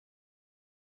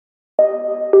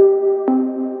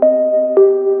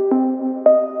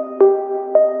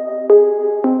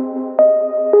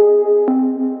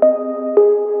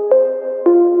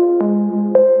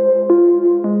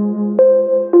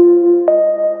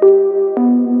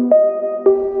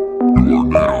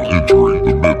now entering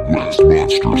the Midwest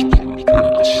Monsters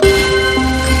Podcast.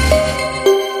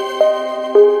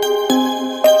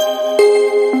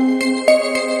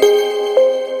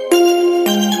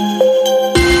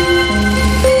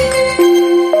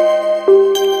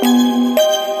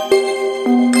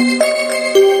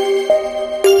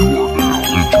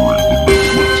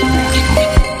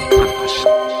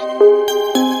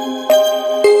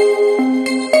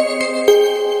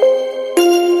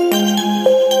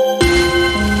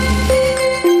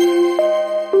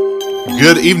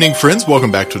 Good evening, friends.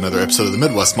 Welcome back to another episode of the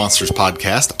Midwest Monsters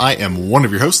Podcast. I am one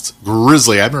of your hosts,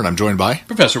 Grizzly Abner, and I'm joined by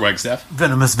Professor Wagstaff.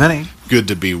 Venomous Vinny. Good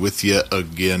to be with you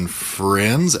again,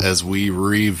 friends, as we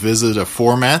revisit a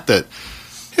format that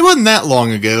it wasn't that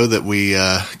long ago that we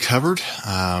covered.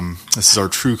 This is our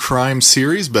true crime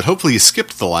series, but hopefully you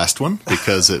skipped the last one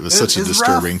because it was such a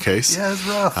disturbing case. Yeah, it's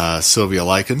rough. Sylvia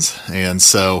Likens. And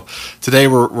so today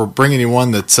we're bringing you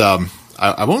one that's...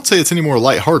 I won't say it's any more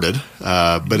lighthearted,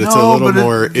 but it's a little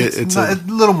more. It's a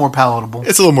little more palatable.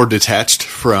 It's a little more detached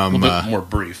from. A little bit more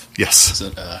brief. Yes.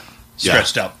 It's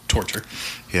stretched out torture.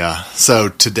 Yeah. So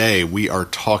today we are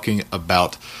talking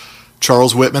about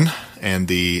Charles Whitman and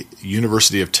the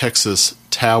University of Texas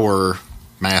Tower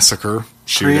Massacre.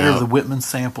 Creator of the Whitman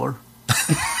sampler.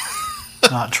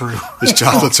 Not true. His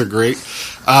chocolates are great.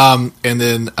 And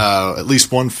then at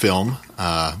least one film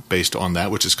based on that,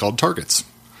 which is called Targets.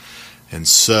 And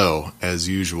so, as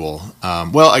usual,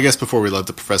 I guess before we let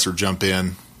the professor jump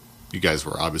in, you guys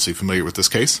were obviously familiar with this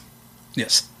case?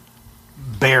 Yes.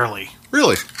 Barely.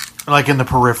 Really? Like in the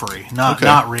periphery.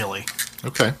 Not really.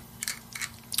 Okay.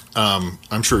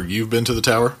 I'm sure you've been to the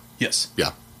tower? Yes.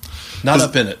 Yeah. Not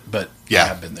up in it, but yeah. I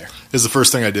have been there. It's the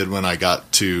first thing I did when I got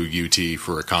to UT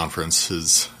for a conference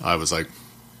is I was like,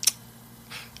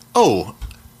 oh...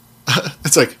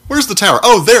 It's like, where's the tower?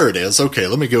 Oh, there it is. Okay,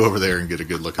 let me go over there and get a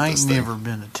good look at this thing. I ain't never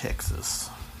been to Texas.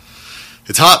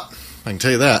 It's hot. I can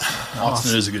tell you that.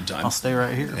 Austin is a good time. I'll stay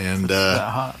right here. And it's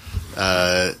that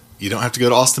hot. You don't have to go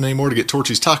to Austin anymore to get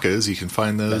Torchy's tacos. You can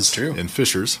find those true. in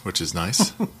Fishers, which is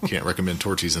nice. Can't recommend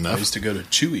Torchy's enough. I used to go to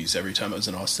Chewy's every time I was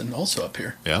in Austin, also up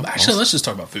here. Yeah, actually, let's just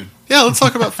talk about food. Yeah, let's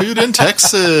talk about food in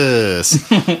Texas.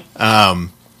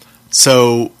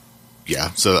 So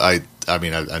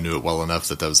I knew it well enough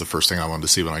that was the first thing I wanted to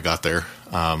see when I got there.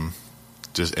 And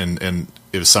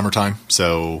it was summertime,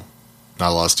 so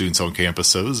not a lot of students on campus.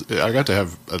 So I got to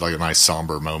have a nice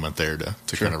somber moment there to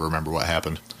Sure. kind of remember what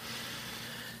happened.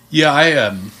 Yeah,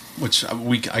 I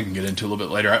can get into a little bit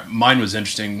later. Mine was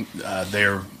interesting.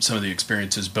 Some of the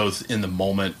experiences both in the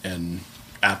moment and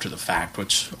after the fact,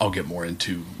 which I'll get more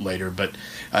into later. But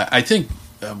I think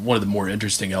one of the more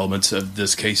interesting elements of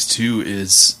this case too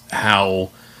is how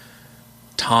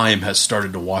time has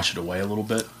started to wash it away a little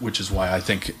bit, which is why I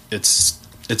think it's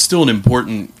still an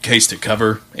important case to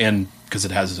cover, and because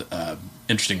it has an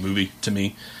interesting movie to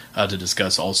me to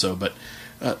discuss also. But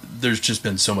there's just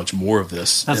been so much more of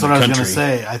this. That's in what the I was country.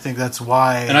 going to say. I think that's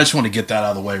why. And I just want to get that out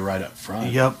of the way right up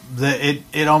front. Yep.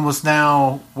 It almost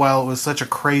now, while it was such a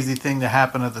crazy thing to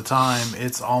happen at the time,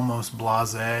 it's almost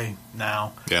blasé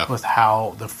now with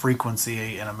how the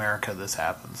frequency in America this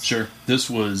happens. Sure. This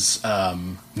was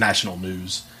national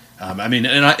news. And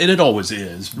it always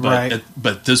is. But, right.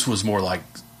 But this was more like,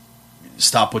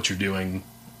 stop what you're doing.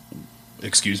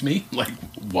 Excuse me? Like,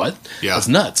 what? Yeah. That's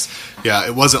nuts. Yeah,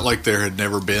 it wasn't like there had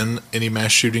never been any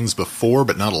mass shootings before,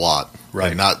 but not a lot. Right.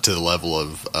 Like, not to the level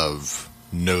of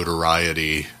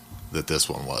notoriety that this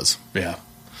one was. Yeah.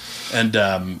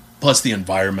 And plus the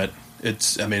environment,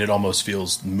 it almost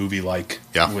feels movie-like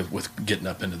with getting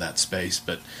up into that space.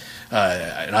 But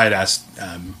and I had asked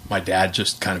my dad,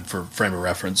 just kind of for frame of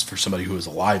reference for somebody who was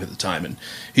alive at the time, and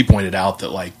he pointed out that,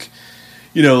 like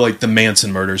the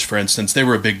Manson murders, for instance, they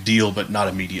were a big deal, but not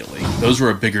immediately. Those were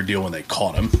a bigger deal when they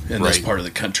caught him in this part of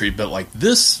the country. But like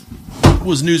this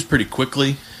was news pretty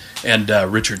quickly. And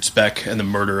Richard Speck and the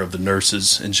murder of the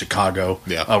nurses in Chicago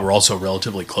were also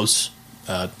relatively close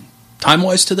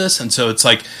time-wise to this. And so it's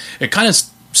like it kind of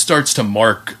starts to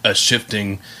mark a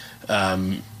shifting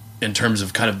in terms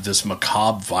of kind of this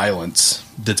macabre violence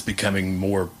that's becoming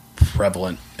more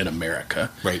prevalent in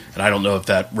America. Right. And I don't know if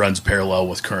that runs parallel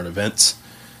with current events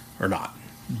or not.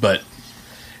 But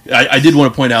I did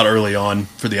want to point out early on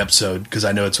for the episode, because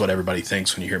I know it's what everybody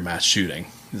thinks when you hear mass shooting.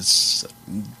 This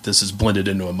is blended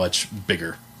into a much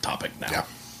bigger topic now.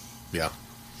 Yeah.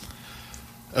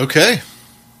 Okay.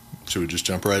 Should we just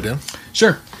jump right in?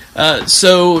 Sure.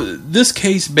 So this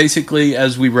case, basically,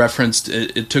 as we referenced,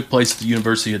 it took place at the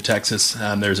University of Texas.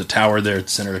 There's a tower there at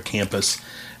the center of campus.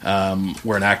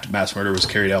 where an act of mass murder was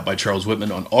carried out by Charles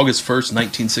Whitman on August 1st,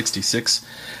 1966.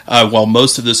 While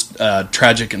most of this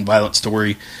tragic and violent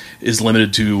story is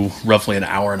limited to roughly an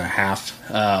hour and a half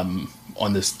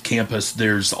on this campus,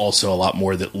 there's also a lot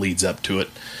more that leads up to it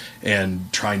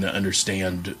and trying to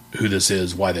understand who this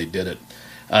is, why they did it.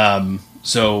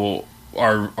 So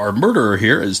our murderer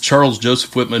here is Charles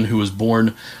Joseph Whitman, who was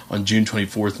born on June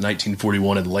 24th,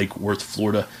 1941 in Lake Worth,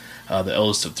 Florida, the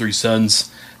eldest of three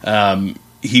sons.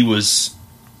 He was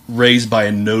raised by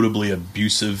a notably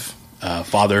abusive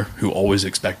father who always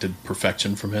expected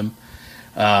perfection from him.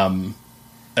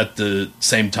 At the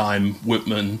same time,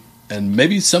 Whitman, and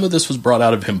maybe some of this was brought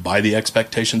out of him by the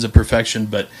expectations of perfection,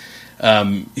 but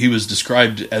he was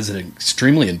described as an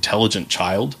extremely intelligent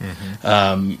child.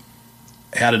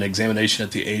 Had an examination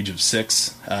at the age of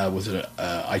 6 with an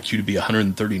IQ to be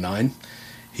 139.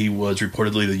 He was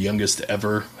reportedly the youngest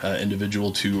ever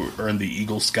individual to earn the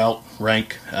Eagle Scout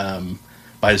rank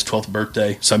by his 12th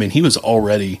birthday. So, I mean, he was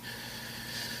already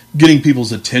getting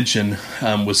people's attention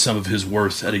with some of his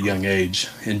worth at a young age.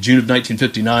 In June of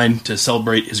 1959, to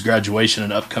celebrate his graduation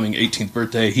and upcoming 18th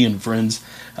birthday, he and friends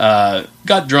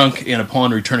got drunk, and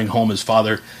upon returning home, his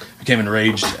father became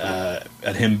enraged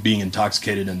at him being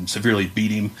intoxicated and severely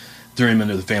beat him, threw him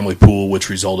into the family pool, which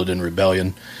resulted in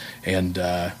rebellion, and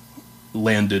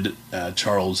landed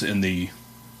Charles in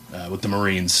with the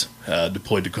Marines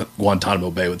deployed to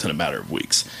Guantanamo Bay within a matter of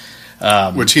weeks.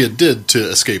 Which he did to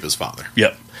escape his father.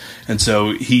 Yep. And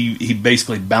so he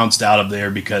basically bounced out of there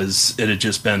because it had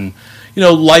just been,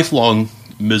 lifelong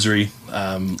misery,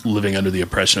 living under the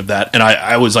oppression of that. And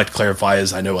I always like to clarify,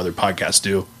 as I know other podcasts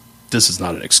do, this is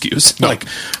not an excuse. No.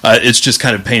 It's just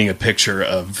kind of painting a picture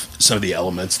of some of the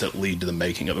elements that lead to the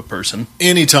making of a person.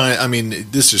 Anytime, I mean,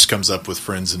 this just comes up with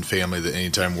friends and family, that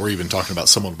anytime we're even talking about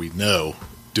someone we know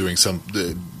doing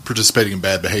participating in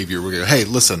bad behavior, we go, hey,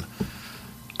 listen,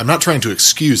 I'm not trying to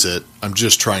excuse it. I'm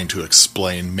just trying to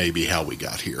explain maybe how we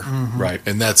got here. Mm-hmm. Right.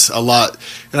 And that's a lot.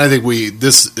 And I think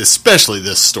especially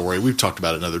this story, we've talked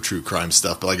about it in other true crime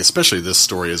stuff, but especially this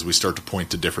story, as we start to point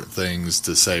to different things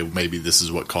to say, maybe this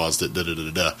is what caused it,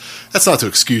 da-da-da-da-da. That's not to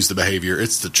excuse the behavior.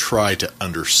 It's to try to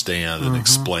understand and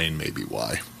explain maybe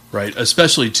why. Right.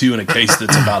 Especially, too, in a case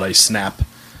that's about a snap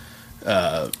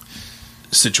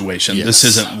situation. Yes. This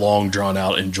isn't long,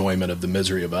 drawn-out enjoyment of the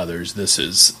misery of others. This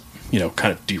is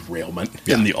kind of derailment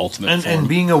in the ultimate form. And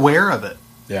being aware of it.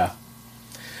 Yeah.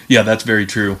 Yeah, that's very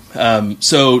true.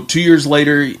 So 2 years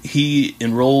later, he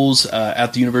enrolls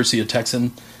at the University of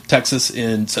Texas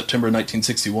in September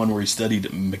 1961, where he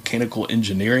studied mechanical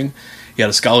engineering. He had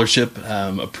a scholarship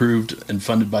approved and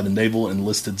funded by the Naval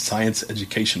Enlisted Science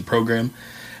Education Program.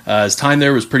 His time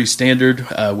there was pretty standard,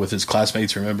 with his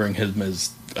classmates remembering him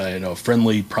as a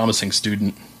friendly, promising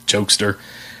student, jokester.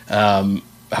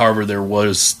 However, there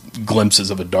was glimpses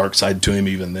of a dark side to him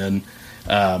even then.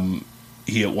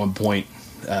 He at one point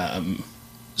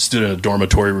stood in a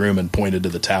dormitory room and pointed to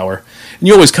the tower. And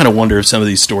you always kind of wonder if some of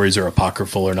these stories are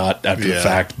apocryphal or not after the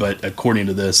fact. But according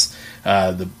to this,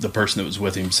 the person that was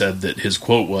with him said that his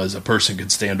quote was, "A person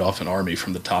could stand off an army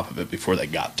from the top of it before they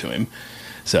got to him."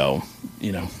 So,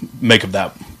 make of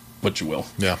that what you will.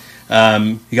 Yeah.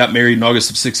 He got married in August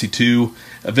of 1962.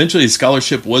 Eventually, his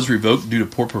scholarship was revoked due to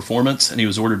poor performance, and he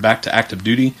was ordered back to active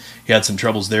duty. He had some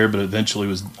troubles there, but eventually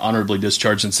was honorably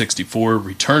discharged in 1964,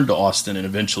 returned to Austin, and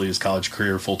eventually his college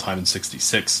career full-time in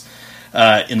 1966.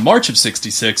 In March of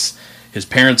 1966, his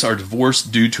parents are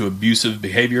divorced due to abusive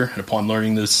behavior, and upon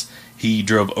learning this, he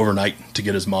drove overnight to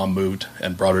get his mom moved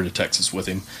and brought her to Texas with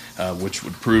him, which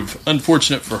would prove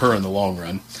unfortunate for her in the long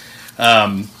run.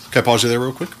 Can I pause you there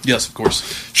real quick? Yes, of course.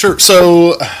 Sure.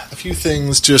 So, a few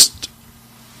things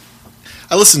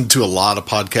I listened to a lot of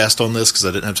podcasts on this because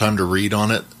I didn't have time to read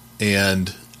on it.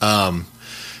 And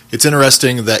it's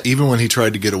interesting that even when he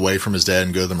tried to get away from his dad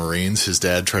and go to the Marines, his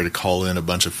dad tried to call in a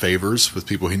bunch of favors with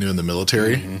people he knew in the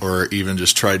military, or even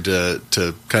just tried to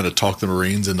kind of talk the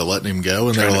Marines into letting him go.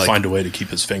 And trying to find a way to keep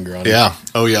his finger on him. Yeah.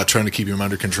 Oh, yeah, trying to keep him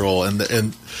under control. And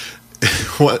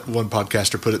what one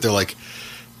podcaster put it, they're like,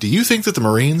 do you think that the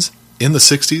Marines in the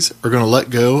 60s are going to let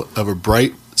go of a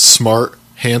bright, smart,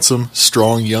 handsome,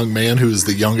 strong young man who is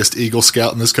the youngest Eagle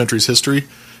Scout in this country's history?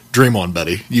 Dream on,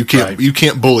 buddy. You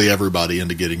can't bully everybody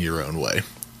into getting your own way.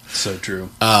 So true.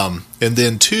 And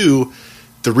then two,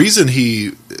 the reason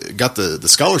he got the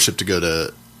scholarship to go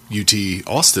to UT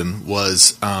Austin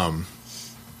was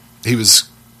he was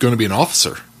going to be an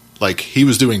officer. He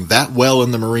was doing that well in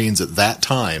the Marines at that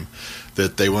time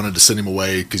that they wanted to send him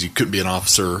away because you couldn't be an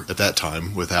officer at that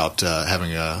time without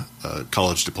having a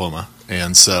college diploma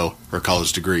or a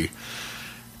college degree.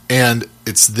 And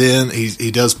it's then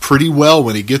he does pretty well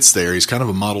when he gets there. He's kind of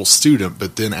a model student,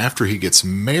 but then after he gets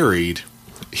married,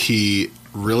 he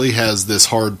really has this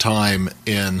hard time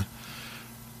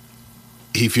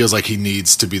he feels like he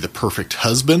needs to be the perfect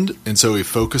husband, and so he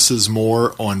focuses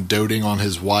more on doting on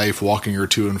his wife, walking her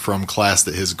to and from class,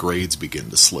 that his grades begin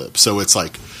to slip. So it's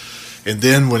like, and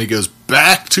then when he goes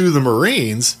back to the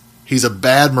Marines, he's a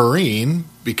bad Marine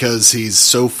because he's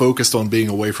so focused on being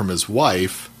away from his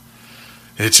wife.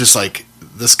 And it's just like,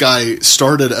 this guy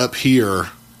started up here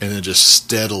and then just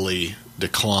steadily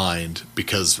declined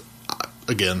because,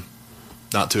 again,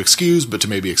 not to excuse, but to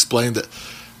maybe explain that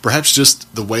perhaps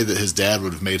just the way that his dad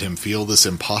would have made him feel this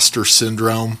imposter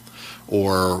syndrome,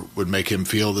 or would make him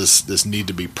feel this need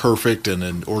to be perfect, and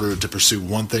in order to pursue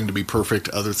one thing to be perfect,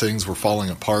 other things were falling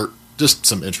apart. Just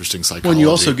some interesting psychology. Well, you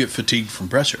also get fatigued from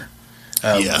pressure.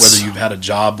 Yes. Whether you've had a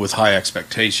job with high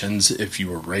expectations, if you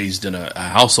were raised in a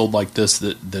household like this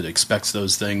that expects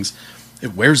those things,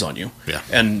 it wears on you. Yeah.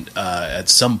 And at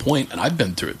some point, and I've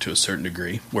been through it to a certain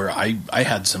degree, where I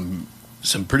had some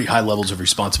pretty high levels of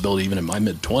responsibility even in my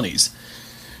mid-20s.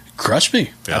 Crushed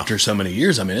me after so many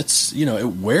years. I mean, it's, it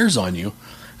wears on you.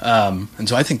 And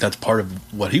so I think that's part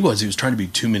of what he was. He was trying to be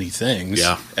too many things.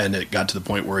 Yeah. And it got to the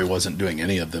point where he wasn't doing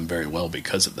any of them very well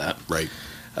because of that. Right.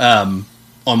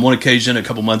 On one occasion, a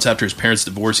couple months after his parents'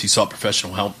 divorce, he sought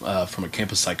professional help from a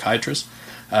campus psychiatrist.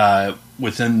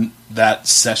 Within that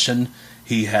session,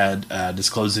 he had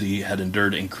disclosed that he had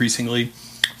endured increasingly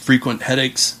frequent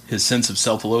headaches, his sense of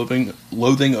self-loathing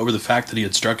over the fact that he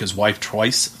had struck his wife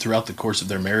twice throughout the course of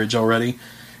their marriage already,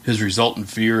 his resultant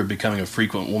fear of becoming a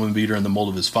frequent woman beater in the mold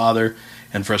of his father,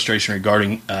 and frustration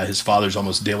regarding his father's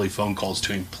almost daily phone calls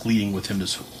to him, pleading with him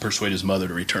to persuade his mother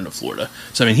to return to Florida.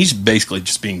 So, I mean, he's basically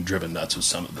just being driven nuts with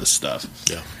some of this stuff.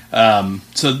 Yeah.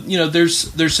 So,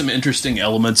 there's some interesting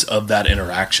elements of that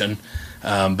interaction,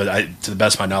 but to the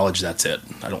best of my knowledge, that's it.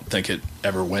 I don't think it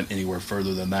ever went anywhere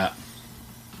further than that.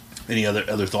 Any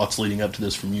other thoughts leading up to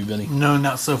this from you, Vinny? No,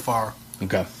 not so far.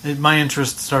 Okay. My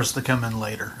interest starts to come in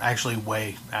later. Actually,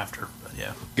 way after. But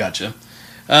yeah. Gotcha.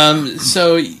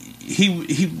 So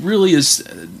he really is.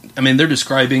 I mean, they're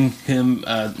describing him.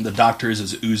 The doctor is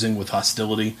as oozing with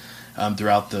hostility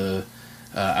throughout the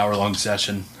hour-long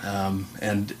session,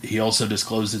 and he also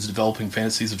disclosed his developing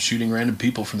fantasies of shooting random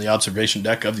people from the observation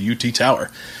deck of the UT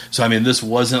Tower. So, I mean, this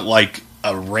wasn't like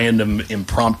a random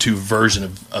impromptu version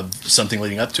of something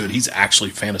leading up to it. He's actually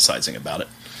fantasizing about it.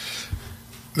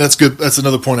 That's good. That's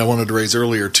another point I wanted to raise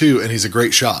earlier too. And he's a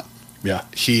great shot. Yeah.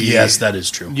 Yes, that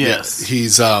is true. Yes. Yeah,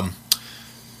 he's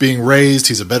being raised.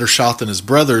 He's a better shot than his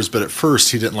brothers, but at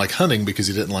first he didn't like hunting because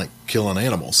he didn't like killing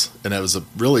animals, and that was a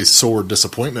really sore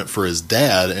disappointment for his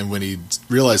dad. And when he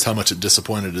realized how much it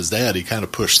disappointed his dad, he kind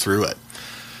of pushed through it.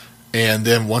 And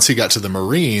then once he got to the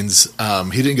Marines,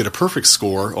 he didn't get a perfect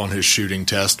score on his shooting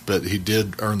test, but he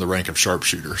did earn the rank of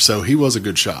sharpshooter. So he was a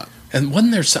good shot. And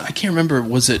wasn't there, I can't remember,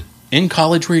 was it in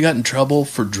college where he got in trouble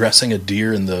for dressing a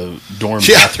deer in the dorm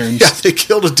bathrooms? Yeah, they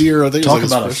killed a deer. I think Talk it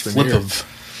was about like a flip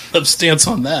of stance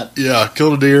on that. Yeah,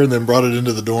 killed a deer and then brought it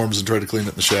into the dorms and tried to clean it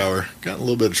in the shower. Got in a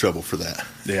little bit of trouble for that.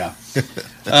 Yeah.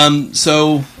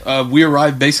 So we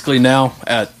arrive basically now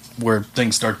at where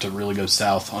things start to really go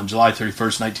south. On July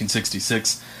 31st,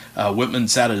 1966, Whitman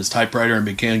sat at his typewriter and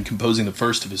began composing the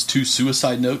first of his 2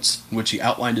 suicide notes, in which he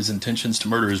outlined his intentions to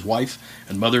murder his wife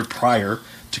and mother prior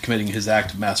to committing his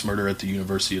act of mass murder at the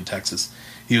University of Texas.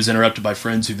 He was interrupted by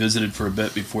friends who visited for a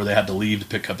bit before they had to leave to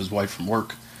pick up his wife from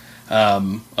work.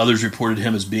 Others reported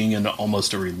him as being in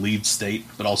almost a relieved state,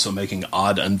 but also making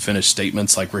odd, unfinished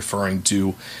statements, like referring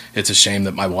to, it's a shame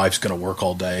that my wife's going to work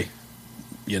all day,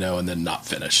 and then not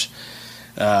finish.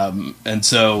 And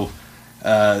so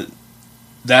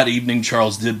that evening,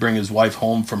 Charles did bring his wife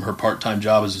home from her part-time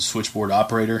job as a switchboard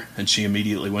operator, and she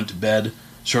immediately went to bed.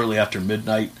 Shortly after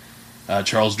midnight,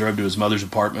 Charles drove to his mother's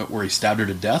apartment where he stabbed her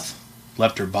to death,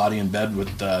 left her body in bed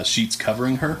with sheets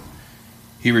covering her.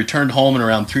 He returned home, and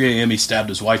around 3 a.m. he stabbed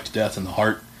his wife to death in the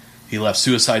heart. He left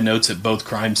suicide notes at both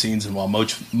crime scenes, and while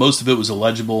most of it was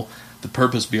illegible, the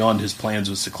purpose beyond his plans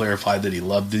was to clarify that he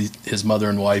loved his mother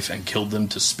and wife and killed them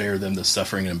to spare them the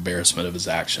suffering and embarrassment of his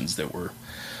actions that were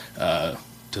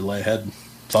to lay ahead.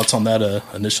 Thoughts on that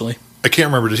initially? I can't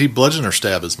remember. Did he bludgeon or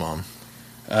stab his mom?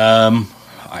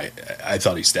 I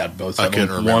thought he stabbed both of them.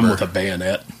 Remember. One with a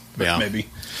bayonet, maybe.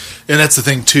 And that's the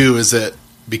thing, too, is that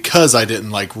because I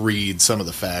didn't read some of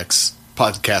the facts,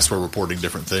 podcasts were reporting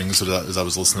different things as I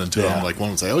was listening to them. Like,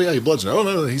 one would say, oh, yeah, he bludgeoned her. Oh,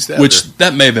 no, he stabbed her.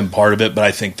 That may have been part of it, but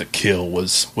I think the kill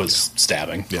was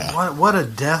stabbing. Yeah. What a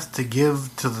death to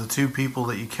give to the 2 people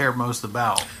that you care most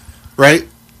about. Right?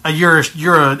 You're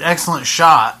an excellent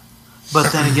shot,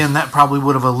 But then again, that probably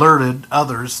would have alerted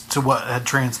others to what had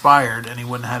transpired, and he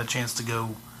wouldn't have had a chance to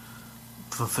go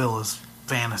fulfill his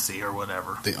fantasy or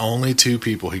whatever. The only two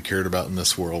people he cared about in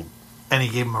this world. And he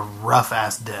gave him a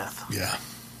rough-ass death. Yeah.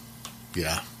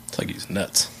 Yeah. It's like he's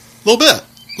nuts. A little bit.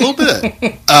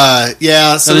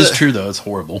 Yeah. So that is true, though. It's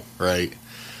horrible. Right.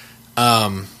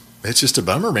 It's just a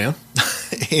bummer, man.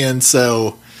 And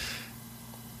so,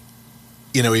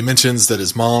 he mentions that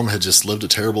his mom had just lived a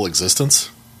terrible existence.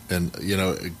 And,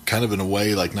 kind of in a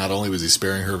way, like, not only was he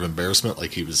sparing her of embarrassment,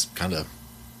 like he was kind of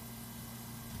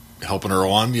helping her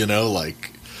on,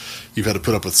 like, you've had to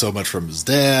put up with so much from his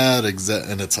dad,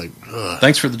 and it's like, ugh.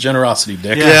 Thanks for the generosity,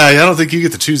 Dick. Yeah, I don't think you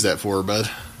get to choose that for her, bud.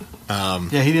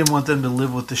 Yeah, he didn't want them to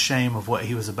live with the shame of what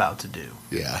he was about to do.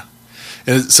 Yeah.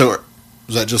 And so,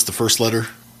 was that just the first letter?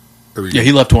 Yeah,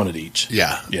 he left one at each.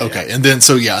 Yeah. Okay.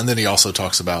 Yeah. And then he also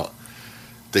talks about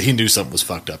that he knew something was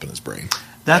fucked up in his brain.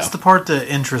 That's the part that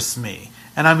interests me.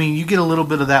 And I mean, you get a little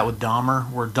bit of that with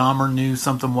Dahmer, where Dahmer knew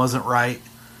something wasn't right.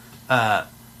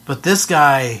 But this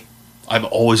guy... I've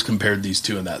always compared these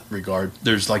two in that regard.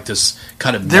 There's like this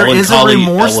kind of there is a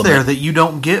remorse element there that you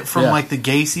don't get from like the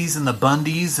Gacy's and the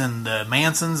Bundys and the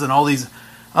Mansons and all these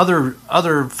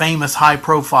other famous high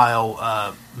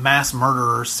profile mass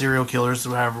murderers, serial killers,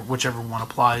 whichever one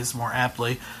applies more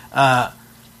aptly.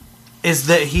 Is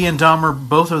that he and Dahmer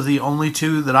both are the only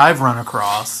two that I've run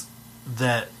across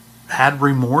that had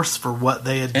remorse for what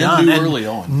they had done, knew early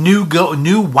on,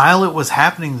 knew while it was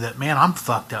happening that, man, I'm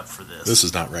fucked up for this. This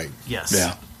is not right. Yes.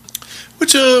 Yeah.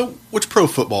 Which pro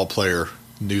football player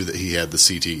knew that he had the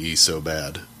CTE so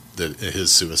bad that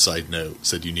his suicide note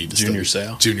said you need to Junior study?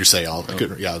 Seau. Junior Seau.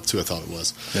 Oh. Yeah, that's who I thought it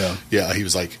was. Yeah. Yeah, he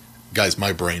was like, guys,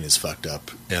 my brain is fucked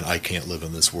up and I can't live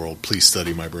in this world. Please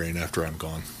study my brain after I'm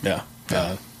gone. Yeah.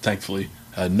 Thankfully,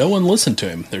 no one listened to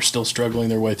him. They're still struggling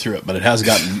their way through it, but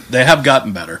they have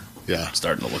gotten better. Yeah.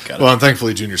 Starting to look at it. Well, and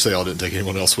thankfully Junior Seau didn't take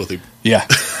anyone else with him. Yeah,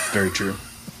 very true.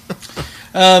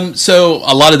 So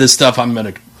a lot of this stuff I'm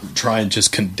going to try and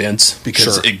just condense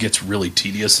because it gets really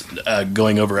tedious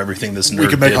going over everything this nerd did. We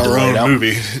can make our own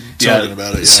movie talking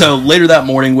about it. Yeah. So later that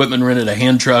morning, Whitman rented a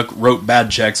hand truck, wrote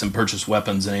bad checks, and purchased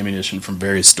weapons and ammunition from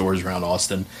various stores around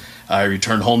Austin. He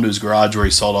returned home to his garage where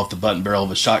he sawed off the button barrel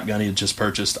of a shotgun he had just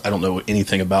purchased. I don't know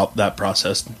anything about that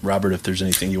process. Robert, if there's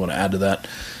anything you want to add to that.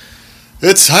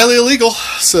 It's highly illegal,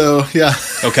 so yeah.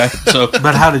 Okay, so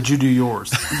but how did you do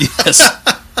yours? Yes.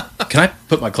 Can I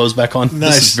put my clothes back on?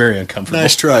 Nice. This is very uncomfortable.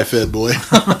 Nice try, Fed boy.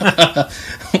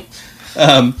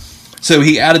 So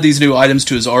he added these new items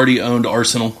to his already owned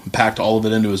arsenal and packed all of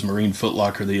it into his Marine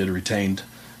footlocker that he had retained.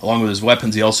 Along with his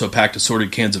weapons, he also packed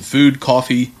assorted cans of food,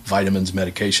 coffee, vitamins,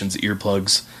 medications,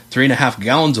 earplugs, 3.5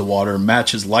 gallons of water,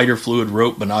 matches, lighter fluid,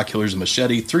 rope, binoculars, a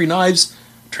machete, 3 knives,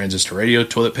 transistor radio,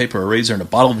 toilet paper, a razor, and a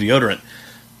bottle of deodorant.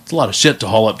 It's a lot of shit to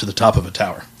haul up to the top of a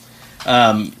tower.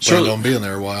 Shortly don't be in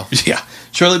there a while. Yeah.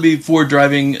 Shortly before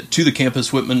driving to the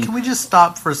campus, Whitman... Can we just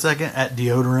stop for a second at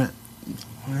deodorant?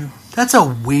 That's a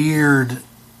weird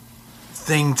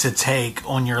thing to take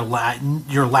on your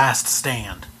last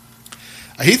stand.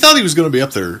 He thought he was going to be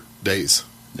up there days.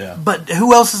 Yeah. But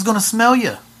who else is going to smell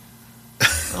you?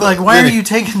 Like, why are you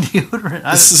taking deodorant?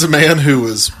 This is a man who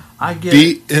was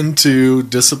beat into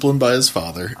discipline by his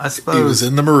father. I suppose. He was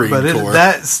in the Marine Corps.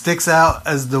 That sticks out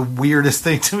as the weirdest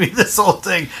thing to me, this whole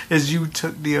thing, is you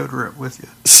took deodorant with you.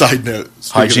 Side note.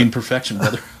 Hygiene perfection,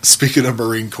 brother. Speaking of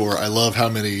Marine Corps, I love how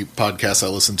many podcasts I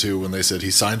listened to when they said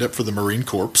he signed up for the Marine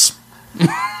Corps.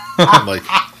 I'm like...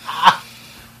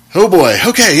 Oh boy.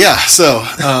 Okay, yeah. So,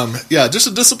 just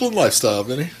a disciplined lifestyle,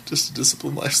 Vinny. Just a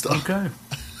disciplined lifestyle. Okay.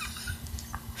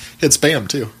 Hit spam,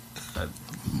 too.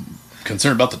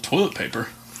 Concerned about the toilet paper.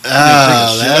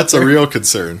 That's a real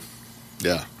concern.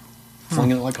 Yeah.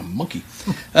 Flinging it like a monkey.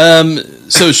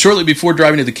 So, shortly before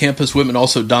driving to the campus, Whitman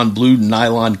also donned blue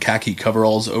nylon khaki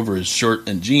coveralls over his shirt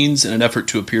and jeans in an effort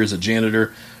to appear as a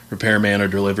janitor, repairman, or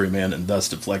delivery man, and thus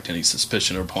deflect any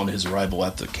suspicion upon his arrival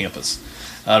at the campus.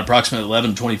 At approximately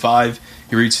 11:25,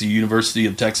 he reached the University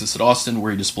of Texas at Austin,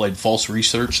 where he displayed false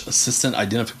research assistant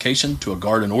identification to a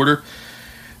guard in order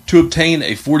to obtain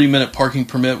a 40-minute parking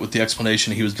permit with the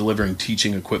explanation he was delivering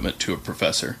teaching equipment to a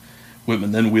professor.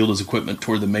 Whitman then wheeled his equipment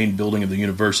toward the main building of the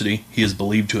university. He is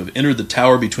believed to have entered the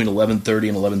tower between 11:30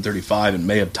 and 11:35 and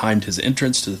may have timed his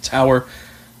entrance to the tower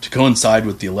to coincide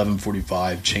with the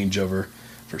 11:45 changeover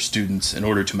for students in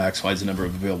order to maximize the number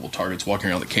of available targets walking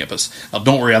around the campus. Now,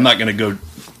 don't worry, I'm not going to go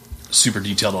super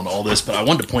detailed on all this, but I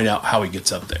wanted to point out how he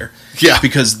gets up there. Yeah.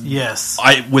 Because yes,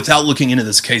 without looking into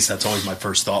this case, that's always my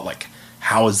first thought. Like,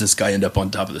 how does this guy end up on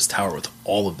top of this tower with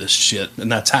all of this shit?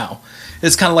 And that's how.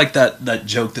 It's kind of like that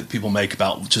joke that people make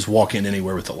about just walk in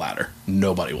anywhere with a ladder.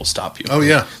 Nobody will stop you. Oh,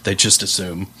 yeah. They just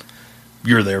assume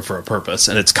you're there for a purpose.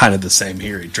 And it's kind of the same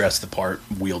here. He dressed the part,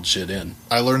 wheeled shit in.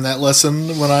 I learned that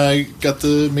lesson when I got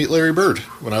to meet Larry Bird,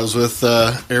 when I was with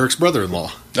Eric's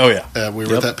brother-in-law. Oh, yeah. We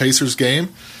were at that Pacers game.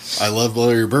 I love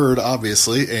Larry Bird,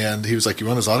 obviously, and he was like, you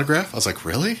want his autograph? I was like,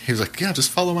 really? He was like, yeah, just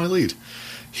follow my lead.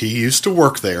 He used to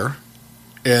work there,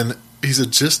 and he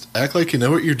said, just act like you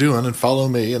know what you're doing and follow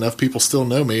me. Enough people still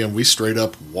know me, and we straight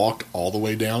up walked all the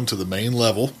way down to the main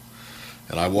level,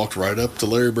 and I walked right up to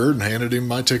Larry Bird and handed him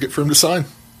my ticket for him to sign.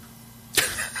 A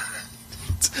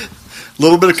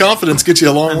little bit of confidence gets you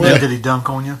a long way. Did he dunk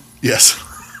on you? Yes.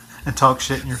 And talk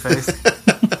shit in your face?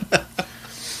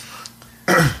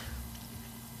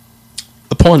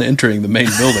 Upon entering the main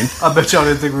building, I bet y'all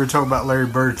didn't think we were talking about Larry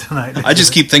Bird tonight. I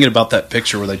just keep thinking about that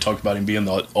picture where they talked about him being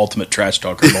the ultimate trash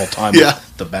talker of all time. Yeah.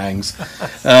 With the bangs.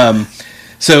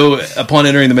 So upon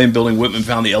entering the main building, Whitman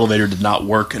found the elevator did not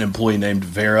work. An employee named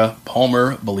Vera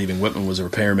Palmer, believing Whitman was a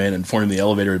repairman, informed him the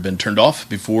elevator had been turned off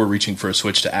before reaching for a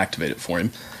switch to activate it for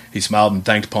him. He smiled and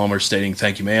thanked Palmer, stating,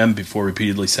 "Thank you, ma'am," before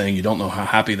repeatedly saying, "You don't know how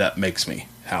happy that makes me.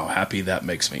 How happy that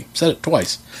makes me." Said it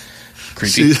twice.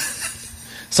 Creepy.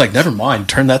 It's like, never mind,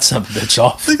 turn that son of a bitch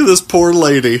off. Think of this poor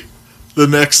lady the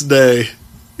next day.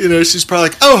 You know, she's probably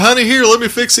like, oh, honey, here, let me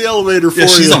fix the elevator for you.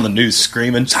 She's on the news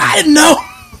screaming, I didn't know.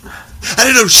 I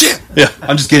didn't know shit. Yeah,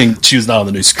 I'm just kidding. She was not on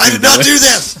the news screaming. I did not do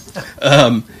this.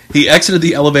 He exited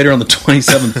the elevator on the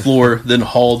 27th floor, then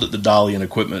hauled the dolly and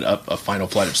equipment up a final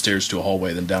flight of stairs to a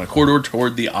hallway, then down a corridor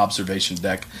toward the observation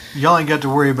deck. Y'all ain't got to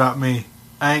worry about me.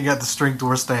 I ain't got the strength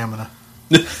or stamina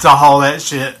to haul that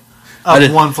shit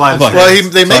up one flight of stairs. Well,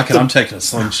 I'm taking a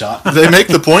slingshot. They make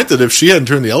the point that if she hadn't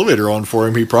turned the elevator on for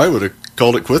him, he probably would have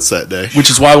called it quits that day. Which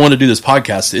is why I want to do this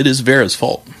podcast. It is Vera's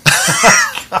fault.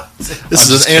 This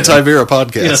is an anti-Vera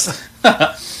podcast.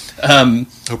 Yes.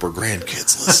 Hope our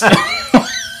grandkids listen.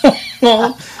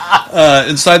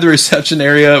 Inside the reception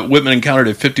area, Whitman encountered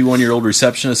a 51-year-old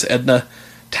receptionist, Edna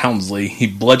Townsley. He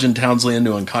bludgeoned Townsley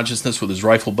into unconsciousness with his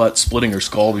rifle butt, splitting her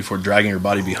skull before dragging her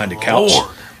body behind a couch.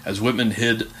 Lord. As Whitman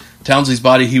hid Townsley's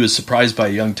body, he was surprised by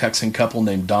a young Texan couple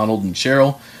named Donald and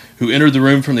Cheryl, who entered the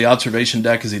room from the observation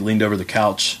deck as he leaned over the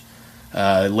couch.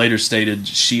 Later stated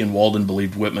she and Walden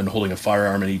believed Whitman, holding a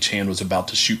firearm in each hand, was about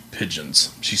to shoot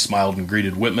pigeons. She smiled and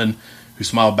greeted Whitman, who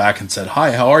smiled back and said,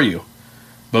 "Hi, how are you?"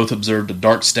 Both observed a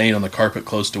dark stain on the carpet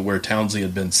close to where Townsley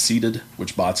had been seated,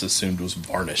 which Botts assumed was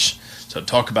varnish. So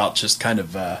talk about just kind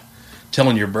of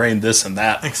telling your brain this and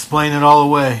that. Explain it all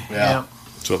away. Yeah. Yep.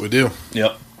 That's what we do.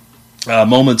 Yep.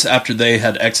 Moments after they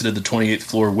had exited the 28th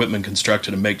floor, Whitman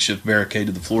constructed a makeshift barricade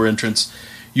to the floor entrance,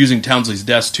 using Townsley's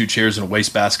desk, 2 chairs, and a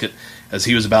wastebasket. As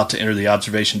he was about to enter the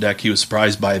observation deck, he was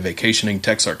surprised by a vacationing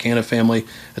Texarkana family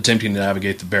attempting to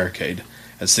navigate the barricade.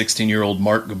 As 16-year-old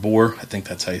Mark Gabor, I think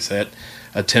that's how you say it,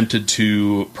 attempted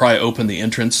to pry open the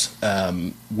entrance,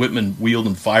 Whitman wheeled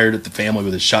and fired at the family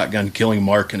with his shotgun, killing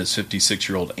Mark and his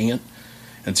 56-year-old aunt,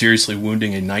 and seriously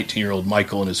wounding a 19-year-old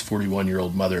Michael and his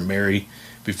 41-year-old mother, Mary,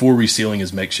 before resealing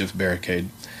his makeshift barricade.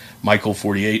 Michael,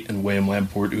 48, and William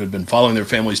Lamport, who had been following their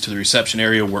families to the reception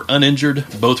area, were uninjured.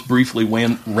 Both briefly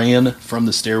ran from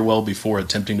the stairwell before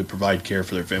attempting to provide care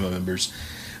for their family members,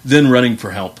 then running for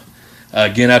help.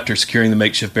 Again, after securing the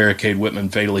makeshift barricade, Whitman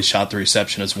fatally shot the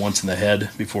receptionist once in the head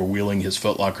before wheeling his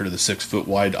footlocker to the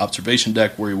 6-foot-wide observation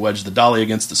deck, where he wedged the dolly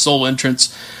against the sole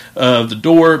entrance of the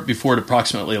door before at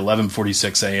approximately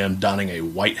 11:46 a.m., donning a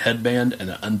white headband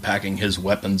and unpacking his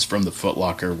weapons from the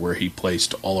footlocker, where he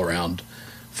placed all around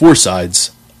 4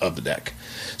 sides of the deck.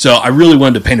 So I really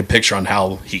wanted to paint a picture on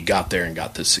how he got there and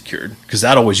got this secured, because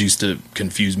that always used to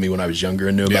confuse me when I was younger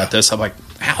and knew about this. I'm like,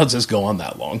 how does this go on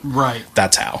that long? Right.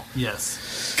 That's how.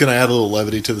 Yes. Can I add a little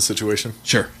levity to the situation?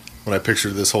 Sure. When I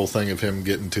picture this whole thing of him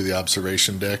getting to the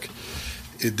observation deck,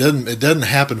 it doesn't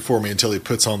happen for me until he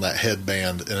puts on that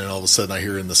headband, and then all of a sudden I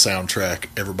hear in the soundtrack,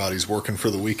 "Everybody's working for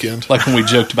the weekend." Like when we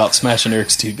joked about smashing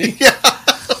Eric's TV. Yeah.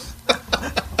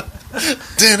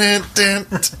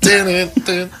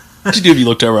 Dun. What'd you do if you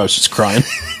looked over? I was just crying.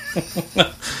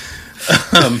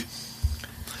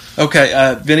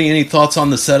 Okay, Vinny, any thoughts on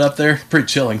the setup there? Pretty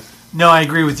chilling. No, I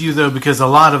agree with you, though, because a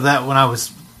lot of that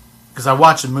because I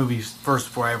watched the movie first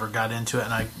before I ever got into it,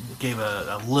 and I gave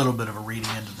a little bit of a reading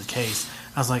into the case.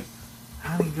 I was like,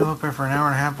 how do you go up there for an hour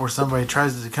and a half where somebody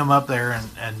tries to come up there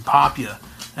and pop you?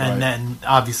 And then,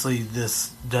 obviously,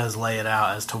 this does lay it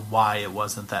out as to why it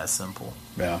wasn't that simple.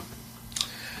 Yeah.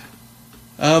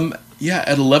 Yeah,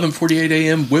 at 11:48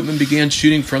 a.m., Whitman began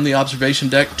shooting from the observation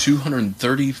deck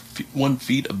 231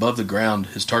 feet above the ground.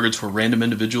 His targets were random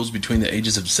individuals between the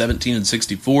ages of 17 and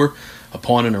 64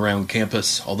 upon and around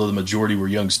campus, although the majority were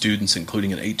young students,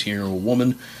 including an 18-year-old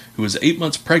woman who was 8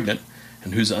 months pregnant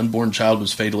and whose unborn child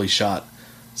was fatally shot.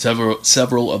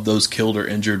 Several of those killed or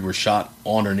injured were shot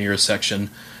on or near a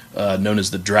section known as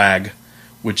the Drag,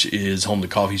 which is home to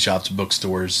coffee shops,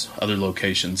 bookstores, other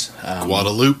locations.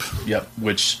 Guadalupe. Yep,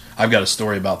 which I've got a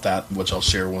story about that, which I'll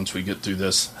share once we get through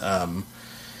this. It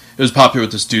was popular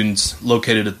with the students,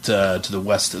 located to the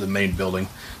west of the main building.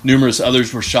 Numerous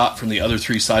others were shot from the other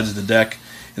three sides of the deck.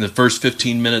 In the first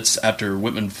 15 minutes after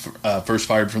Whitman first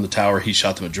fired from the tower, he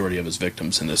shot the majority of his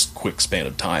victims in this quick span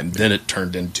of time. Then it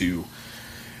turned into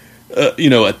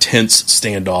a tense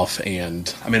standoff,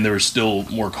 and I mean there was still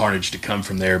more carnage to come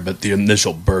from there, but the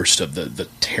initial burst of the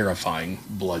terrifying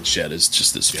bloodshed is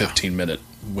just this 15-minute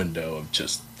window of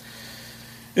just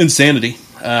insanity.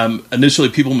 Initially,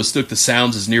 people mistook the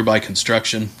sounds as nearby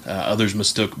construction. Others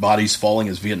mistook bodies falling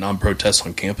as Vietnam protests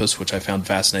on campus, which I found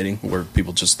fascinating, where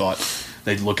people just thought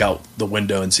they'd look out the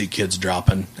window and see kids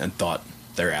dropping and thought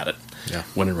they're at it. Yeah.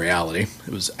 When in reality,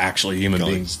 it was actually human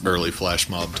beings. Early flash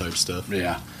mob type stuff.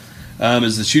 Yeah.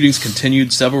 As the shootings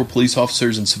continued, several police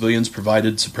officers and civilians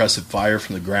provided suppressive fire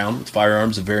from the ground with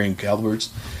firearms of varying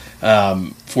calibers,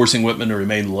 forcing Whitman to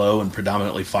remain low and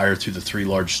predominantly fire through the three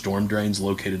large storm drains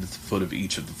located at the foot of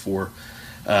each of the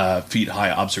 4 feet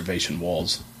high observation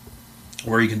walls.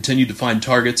 Where he continued to find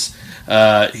targets,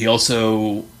 he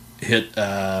also hit,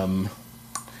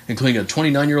 including a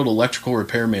 29-year-old electrical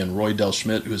repairman, Roy Del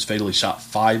Schmidt, who was fatally shot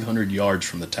 500 yards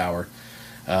from the tower.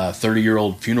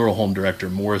 30-year-old funeral home director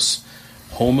Morris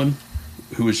Holman,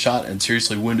 who was shot and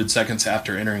seriously wounded seconds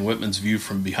after entering Whitman's view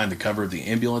from behind the cover of the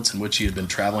ambulance in which he had been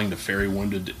traveling to ferry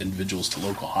wounded individuals to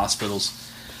local hospitals.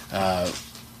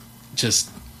 Just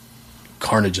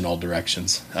carnage in all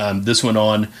directions. This went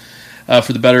on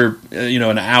for the better,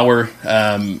 an hour.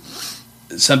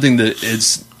 Something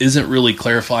that isn't really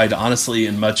clarified, honestly,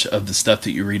 in much of the stuff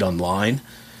that you read online.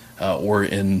 Or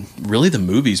in really the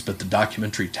movies, but the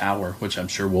documentary Tower, which I'm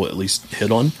sure we'll at least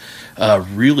hit on,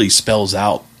 really spells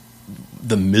out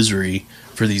the misery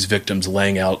for these victims,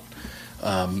 laying out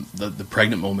the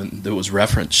pregnant woman that was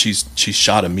referenced. She's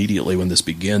shot immediately when this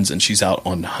begins, and she's out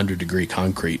on 100-degree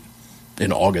concrete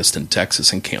in August in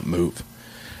Texas and can't move.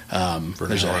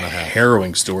 There's a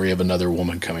harrowing story of another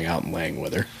woman coming out and laying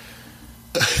with her.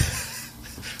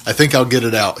 I think I'll get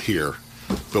it out here.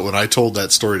 But when I told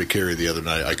that story to Carrie the other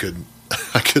night, I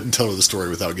couldn't tell her the story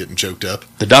without getting choked up.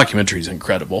 The documentary is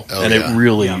incredible, it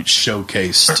really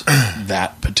showcased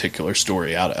that particular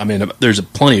story out. I mean, there's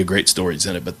plenty of great stories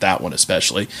in it, but that one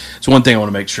especially. So one thing I want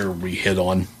to make sure we hit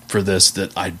on for this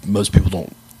that most people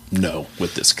don't know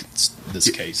with this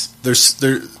case. There's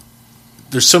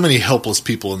so many helpless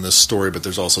people in this story, but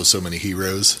there's also so many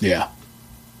heroes. Yeah,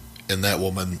 and that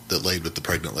woman that laid with the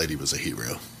pregnant lady was a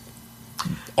hero.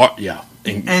 Yeah,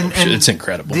 and it's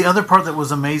incredible. The other part that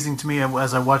was amazing to me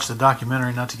as I watched the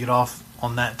documentary, not to get off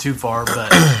on that too far,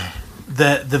 but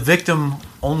that the victim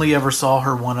only ever saw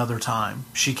her one other time.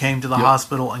 She came to the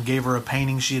hospital and gave her a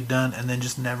painting she had done, and then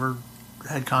just never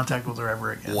had contact with her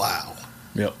ever again. Wow.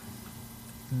 Yep.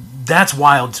 That's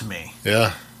wild to me.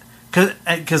 Yeah.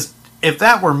 Because if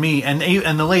that were me, and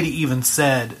the lady even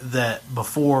said that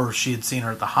before she had seen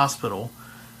her at the hospital,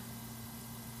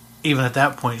 even at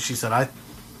that point, she said, I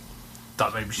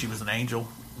thought maybe she was an angel,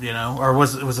 or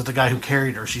was it the guy who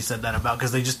carried her? She said that about,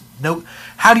 because they just know.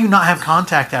 How do you not have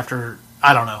contact after?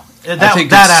 I don't know.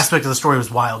 That aspect of the story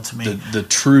was wild to me. The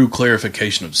true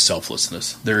clarification of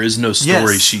selflessness. There is no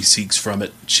story she seeks from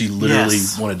it. She literally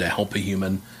wanted to help a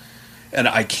human, and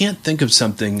I can't think of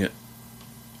something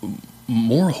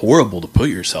more horrible to put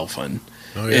yourself in.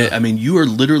 Oh, yeah. I mean, you are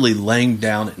literally laying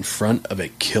down in front of a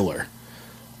killer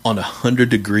on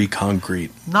 100-degree concrete.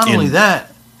 Not only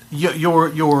that,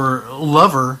 your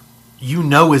lover,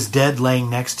 is dead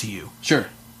laying next to you. Sure.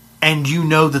 And you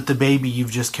know that the baby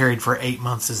you've just carried for 8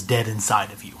 months is dead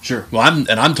inside of you. Sure. Well,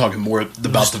 I'm talking more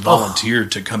about the volunteer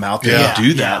to come out there and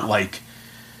do that. Yeah.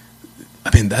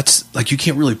 That's you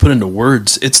can't really put into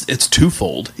words. It's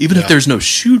twofold. Even if there's no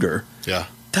shooter. Yeah.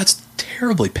 That's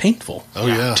terribly painful. Oh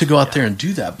yeah. To go out there and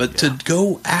do that, but to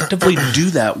go actively do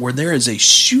that where there is a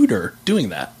shooter doing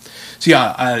that. So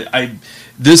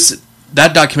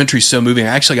that documentary is so moving. I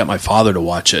actually got my father to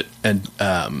watch it, and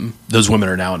those women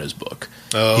are now in his book.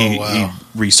 Oh, He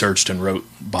researched and wrote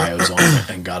bios on it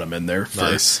and got them in there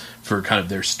for kind of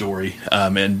their story.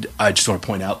 And I just want to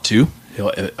point out too,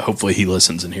 hopefully he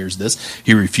listens and hears this.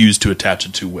 He refused to attach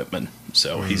it to Whitman.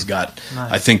 So he's got,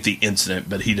 I think, the incident,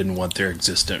 but he didn't want their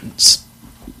existence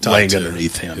laying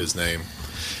underneath him. His name.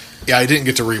 Yeah, I didn't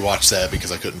get to rewatch that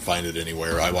because I couldn't find it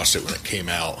anywhere. I watched it when it came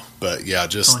out, but yeah,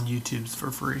 just on YouTube's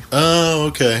for free. Oh,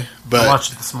 okay. But I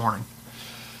watched it this morning.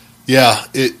 Yeah,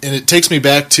 it takes me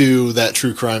back to that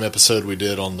true crime episode we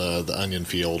did on the onion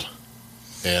field,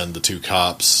 and the two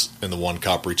cops, and the one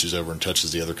cop reaches over and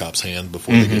touches the other cop's hand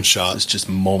before they get shot. It's just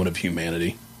a moment of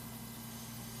humanity.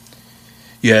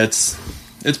 Yeah, it's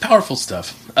powerful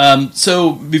stuff.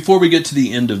 So before we get to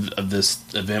the end of this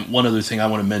event, one other thing I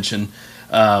want to mention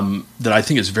that I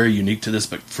think is very unique to this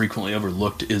but frequently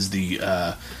overlooked is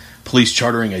the police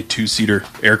chartering a 2-seater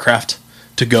aircraft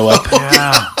to go up.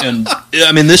 Yeah. And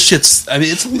I mean, this shit's, I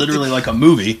mean, it's literally like a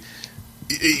movie.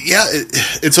 Yeah,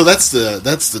 and so that's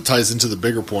the ties into the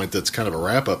bigger point that's kind of a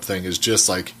wrap-up thing, is just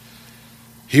like,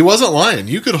 he wasn't lying.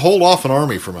 You could hold off an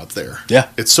army from up there. Yeah.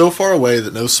 It's so far away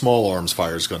that no small arms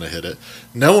fire is going to hit it.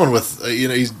 No one with,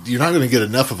 you're not going to get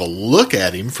enough of a look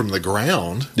at him from the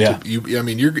ground. Yeah.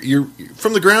 You're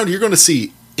from the ground, you're going to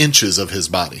see inches of his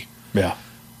body. Yeah.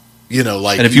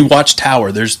 Like, and if you watch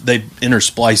Tower, they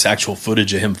intersplice actual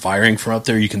footage of him firing from up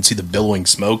there. You can see the billowing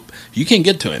smoke. You can't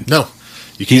get to him. No.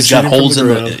 You can't. He's got holes in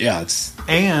the, yeah.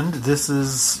 And this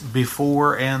is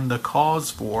before and the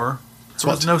cause for. There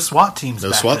was no SWAT teams.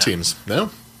 No SWAT teams. No.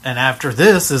 And after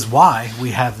this is why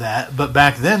we have that. But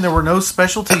back then there were no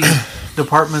specialty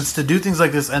departments to do things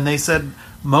like this. And they said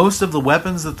most of the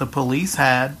weapons that the police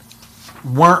had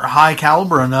weren't high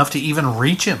caliber enough to even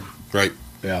reach him. Right.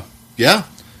 Yeah. Yeah.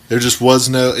 There just was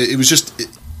no. It was just,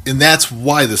 and that's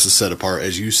why this is set apart,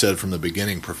 as you said from the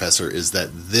beginning, Professor. Is that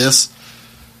this?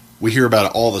 We hear about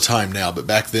it all the time now, but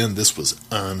back then this was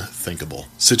unthinkable.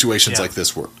 Situations like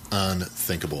this were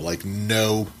unthinkable. Like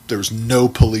there was no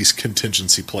police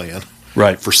contingency plan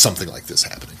for something like this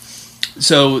happening.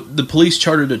 So the police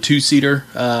chartered a 2-seater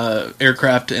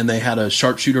aircraft, and they had a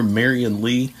sharpshooter, Marion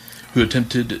Lee, who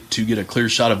attempted to get a clear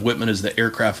shot of Whitman as the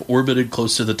aircraft orbited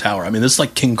close to the tower. I mean, this is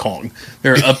like King Kong.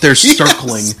 They're up there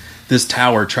circling this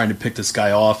tower trying to pick this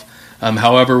guy off.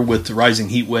 However, with the rising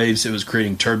heat waves, it was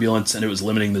creating turbulence, and it was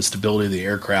limiting the stability of the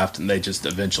aircraft, and they just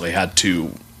eventually had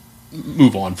to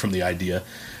move on from the idea.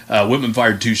 Whitman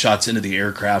fired 2 shots into the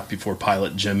aircraft before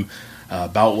pilot Jim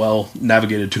Boutwell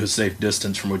navigated to a safe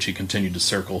distance from which he continued to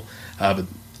circle. But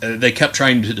they kept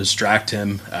trying to distract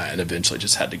him, and eventually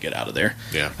just had to get out of there.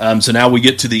 Yeah. So now we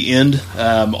get to the end.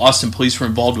 Austin police were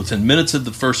involved within minutes of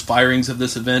the first firings of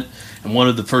this event, and one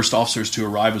of the first officers to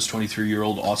arrive was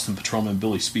 23-year-old Austin patrolman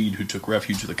Billy Speed, who took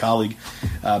refuge with a colleague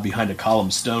behind a column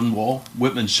stone wall.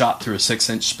 Whitman shot through a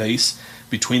 6-inch space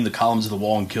between the columns of the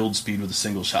wall and killed Speed with a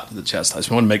single shot to the chest. I just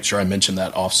want to make sure I mention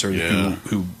that officer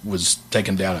who was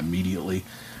taken down immediately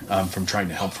from trying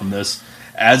to help from this.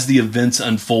 As the events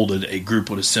unfolded, a group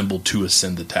would assemble to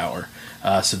ascend the tower.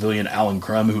 Civilian Alan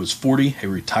Crum, who was 40, a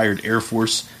retired Air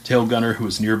Force tail gunner who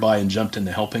was nearby and jumped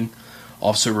into helping.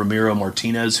 Officer Ramiro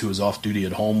Martinez, who was off duty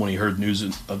at home when he heard news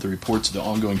of the reports of the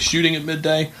ongoing shooting at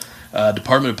midday.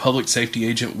 Department of Public Safety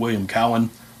Agent William Cowan.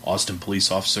 Austin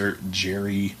Police Officer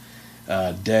Jerry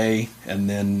Day. And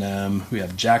then we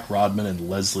have Jack Rodman and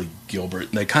Leslie Gilbert.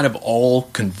 And they kind of all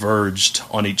converged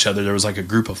on each other. There was like a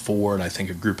group of 4 and I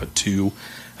think a group of 2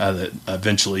 that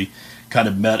eventually kind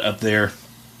of met up there.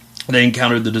 They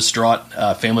encountered the distraught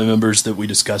family members that we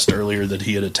discussed earlier that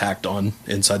he had attacked on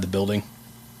inside the building.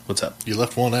 What's up? You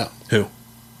left one out. Who?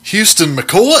 Houston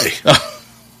McCoy. Oh,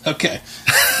 okay.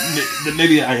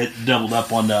 Maybe I had doubled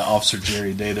up on Officer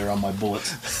Jerry Day there on my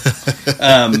bullets.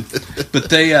 But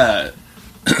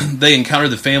they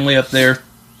encountered the family up there.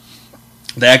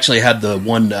 They actually had the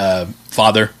one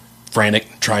father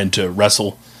frantic trying to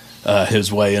wrestle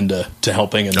his way into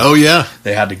helping. And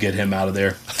they had to get him out of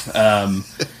there.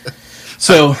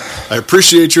 So I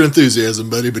appreciate your enthusiasm,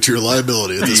 buddy, but you're a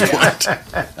liability at this point.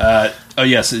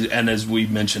 Yes, and as we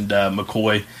mentioned,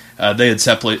 McCoy,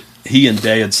 he and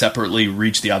Day had separately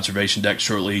reached the observation deck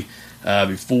shortly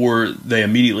before. They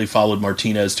immediately followed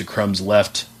Martinez to Crum's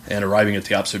left, and arriving at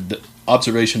the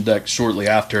observation deck shortly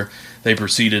after, they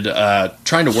proceeded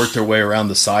trying to work their way around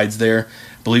the sides there.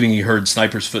 Believing he heard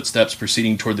snipers' footsteps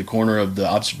proceeding toward the corner of the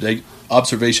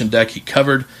observation deck he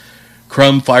covered,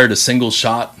 Crum fired a single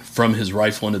shot from his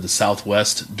rifle into the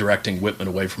southwest, directing Whitman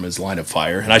away from his line of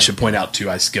fire. And I should point out, too,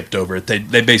 I skipped over it. They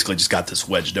basically just got this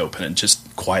wedged open and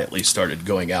just quietly started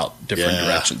going out different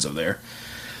directions of there.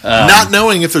 Not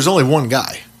knowing if there's only one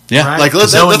guy. Yeah. Right. Like,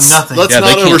 let's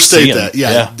not overstate that.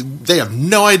 Yeah. They have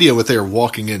no idea what they're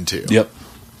walking into. Yep.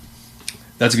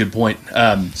 That's a good point.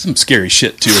 Some scary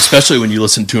shit, too, especially when you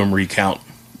listen to him recount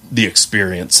the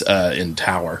experience in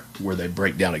Tower, where they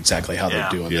break down exactly how they're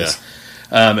doing this.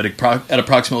 At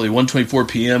approximately 1:24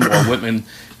 p.m., while Whitman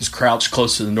is crouched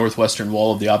close to the northwestern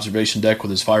wall of the observation deck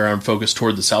with his firearm focused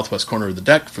toward the southwest corner of the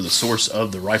deck for the source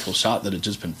of the rifle shot that had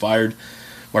just been fired,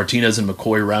 Martinez and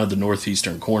McCoy rounded the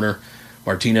northeastern corner.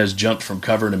 Martinez jumped from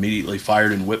cover and immediately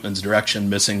fired in Whitman's direction,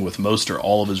 missing with most or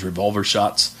all of his revolver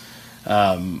shots.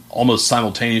 Almost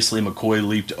simultaneously, McCoy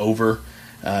leaped over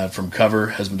from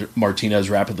cover as Martinez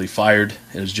rapidly fired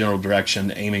in his general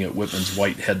direction, aiming at Whitman's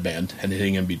white headband and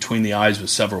hitting him between the eyes with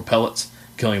several pellets,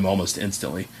 killing him almost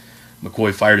instantly.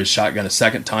 McCoy fired his shotgun a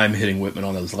second time, hitting Whitman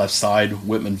on his left side.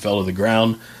 Whitman fell to the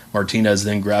ground. Martinez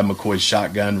then grabbed McCoy's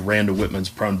shotgun, ran to Whitman's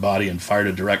prone body, and fired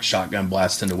a direct shotgun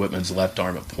blast into Whitman's left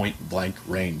arm at point-blank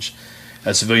range.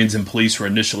 As civilians and police were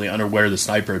initially unaware the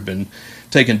sniper had been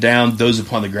taken down, those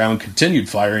upon the ground continued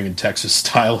firing in Texas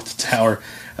style at the tower,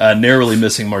 narrowly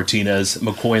missing Martinez.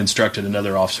 McCoy instructed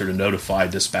another officer to notify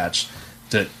dispatch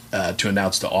to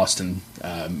announce to Austin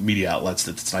media outlets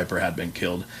that the sniper had been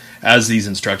killed. As these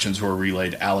instructions were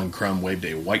relayed, Alan Crum waved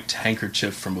a white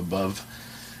handkerchief from above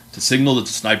to signal that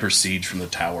the sniper siege from the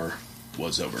tower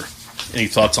was over. Any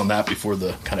thoughts on that before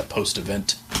the kind of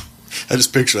post-event? I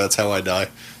just picture that's how I die.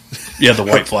 Yeah, the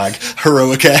white flag.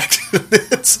 Heroic act.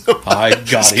 I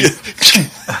got him.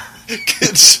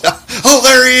 Good shot. Oh,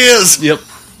 there he is. Yep.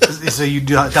 So you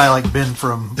die like Ben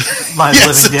from My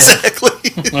Living Dead. Exactly.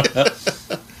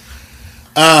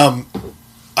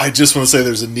 I just want to say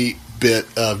there's a neat bit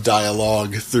of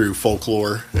dialogue through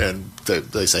folklore, and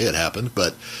they say it happened,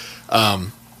 but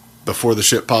before the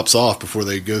ship pops off, before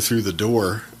they go through the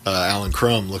door, Alan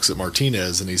Crum looks at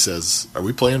Martinez and he says, "Are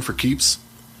we playing for keeps?"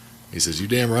 He says, "You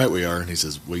damn right we are." And he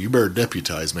says, "Well, you better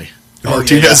deputize me." And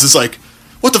Martinez is like,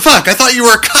 "What the fuck? I thought you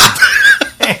were a cop."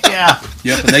 Yeah.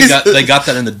 Yep, and they got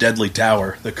that in the Deadly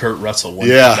Tower, the Kurt Russell one.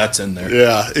 Yeah. That's in there.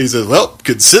 Yeah. He says, "Well,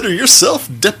 consider yourself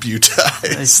deputized."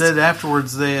 They said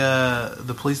afterwards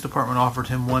the police department offered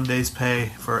him 1 day's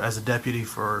pay as a deputy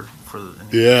for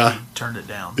and he turned it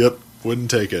down. Yep,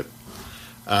 wouldn't take it.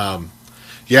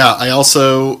 I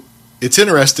also, it's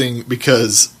interesting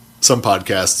because some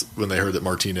podcasts, when they heard that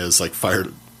Martinez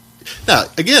fired. Now,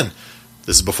 again,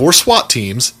 this is before SWAT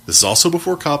teams. This is also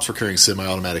before cops were carrying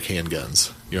semi-automatic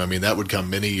handguns. You know what I mean? That would come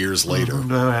many years later.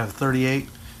 Do I have 38?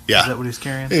 Yeah. Is that what he's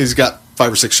carrying? He's got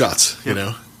 5 or 6 shots,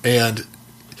 Yep. And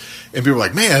people are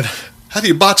like, "Man, how do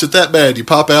you botch it that bad? You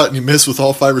pop out and you miss with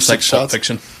all 5 or 6 shots."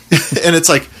 Fiction. And it's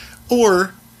like,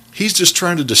 or he's just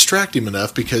trying to distract him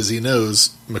enough because he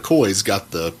knows McCoy's got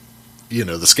the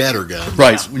scatter gun.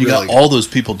 Right. When you got all those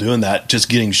people doing that, just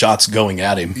getting shots going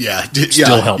at him. Yeah.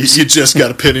 Still helps. You just got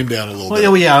to pin him down a little bit.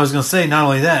 Well, yeah, I was going to say, not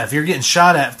only that, if you're getting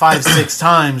shot at 5-6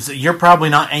 times, you're probably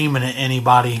not aiming at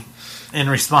anybody in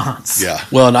response. Yeah.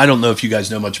 Well, and I don't know if you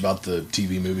guys know much about the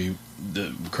TV movie,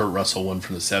 the Kurt Russell one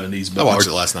from the 70s. But I watched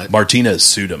it last night. Martinez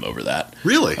sued him over that.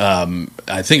 Really?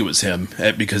 I think it was him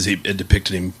because it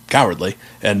depicted him cowardly,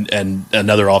 and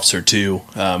another officer too,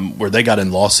 where they got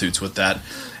in lawsuits with that.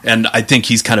 And I think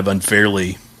he's kind of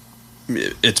unfairly,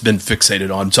 it's been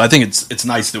fixated on. So I think it's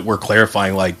nice that we're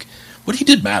clarifying, what he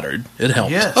did mattered. It helped.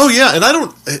 Yes. Oh, yeah. And I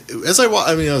don't,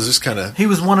 I was just kind of. He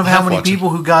was one of how many people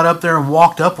who got up there and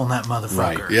walked up on that motherfucker.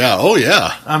 Right. Yeah. Oh,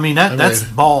 yeah. I mean, that's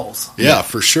balls. Yeah,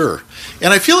 for sure.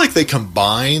 And I feel like they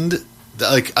combined,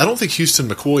 I don't think Houston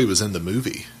McCoy was in the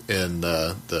movie, in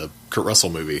the Kurt Russell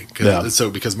movie. Yeah.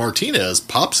 So because Martinez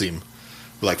pops him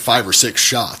with 5 or 6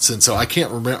 shots. And so I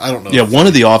can't remember, I don't know. Yeah, one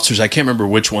of the officers, I can't remember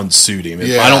which one sued him.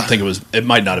 I don't think it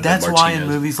might not have been Martinez. That's why in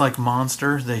movies like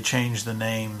Monster, they change the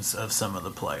names of some of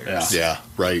the players. Yeah,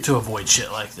 right. To avoid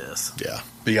shit like this. Yeah.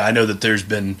 But yeah, I know that there's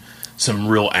been some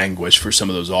real anguish for some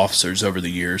of those officers over the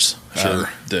years. Sure.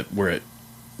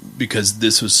 Because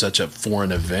this was such a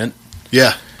foreign event.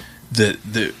 Yeah.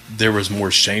 That there was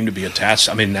more shame to be attached.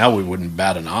 I mean, now we wouldn't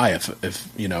bat an eye if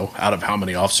out of how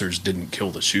many officers didn't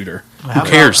kill the shooter. Who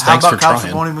cares? Thanks for trying. Cops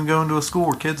that won't even go into a school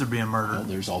where kids are being murdered? Well,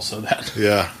 there's also that.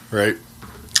 Yeah, right.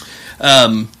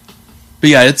 But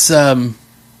yeah, it's a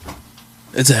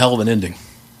hell of an ending.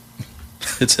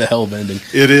 It's a hell of an ending.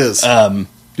 It is. Do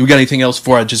we got anything else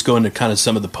before I just go into kind of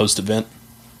some of the post-event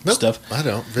stuff? I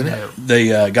don't. No.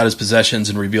 They got his possessions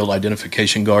and revealed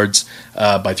identification cards.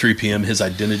 By 3 p.m., his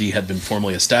identity had been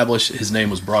formally established. His name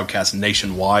was broadcast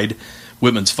nationwide.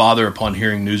 Whitman's father, upon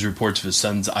hearing news reports of his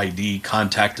son's ID,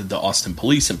 contacted the Austin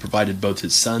police and provided both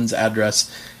his son's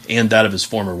address and that of his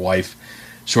former wife.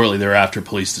 Shortly thereafter,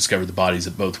 police discovered the bodies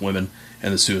of both women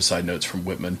and the suicide notes from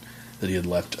Whitman that he had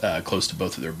left close to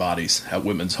both of their bodies. At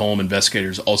Whitman's home,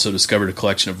 investigators also discovered a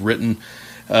collection of written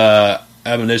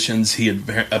admonitions he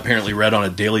had apparently read on a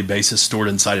daily basis stored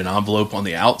inside an envelope. On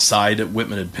the outside,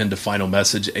 Whitman had pinned a final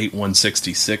message,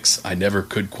 8166, "I never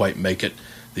could quite make it.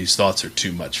 These thoughts are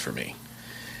too much for me.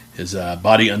 His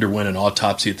body underwent an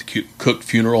autopsy at the Cook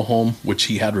Funeral Home, which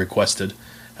he had requested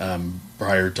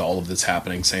prior to all of this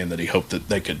happening, saying that he hoped that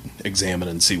they could examine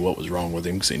and see what was wrong with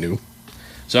him because he knew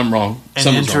something wrong. And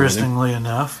interestingly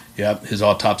enough, his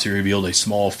autopsy revealed a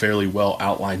small, fairly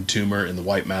well-outlined tumor in the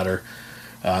white matter.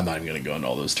 I'm not even going to go into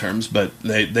all those terms, but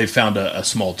they found a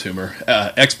small tumor.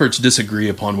 Experts disagree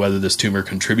upon whether this tumor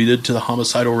contributed to the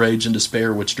homicidal rage and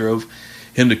despair which drove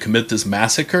him to commit this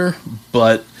massacre,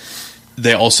 but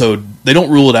they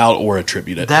don't rule it out or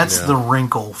attribute it. That's the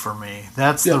wrinkle for me.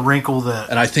 That's the wrinkle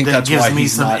and I think that that's gives why me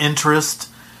some interest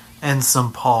and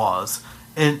some pause.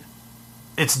 And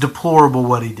it's deplorable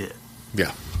what he did.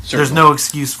 Yeah. Certainly. There's no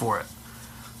excuse for it.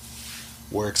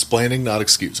 We're explaining, not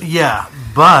excusing. Yeah,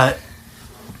 but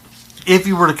if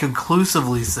you were to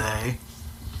conclusively say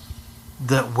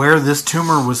that where this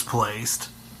tumor was placed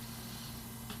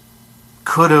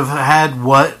could have had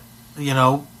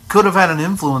could have had an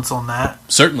influence on that.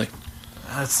 Certainly.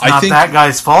 It's not that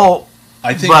guy's fault,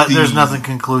 but there's nothing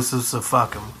conclusive, so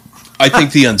fuck him. I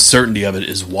think the uncertainty of it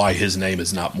is why his name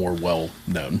is not more well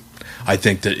known. I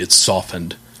think that it's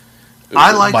softened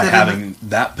by having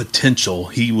that potential.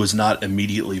 He was not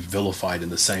immediately vilified in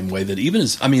the same way that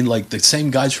the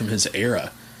same guys from his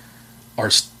era are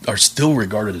still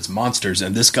regarded as monsters,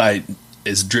 and this guy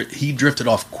he drifted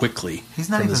off quickly. He's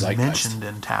not even mentioned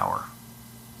in Tower,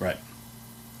 right?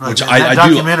 Like which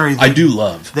I do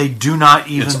love. They do not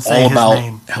even it's say all about his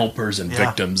name. Helpers and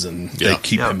victims, and they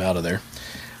keep him out of there.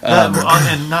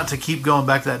 And not to keep going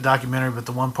back to that documentary, but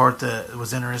the one part that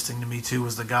was interesting to me too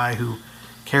was the guy who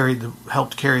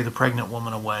helped carry the pregnant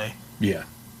woman away. Yeah,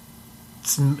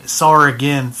 saw her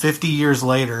again 50 years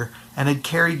later, and had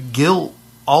carried guilt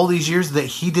all these years that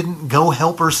he didn't go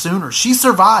help her sooner. She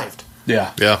survived.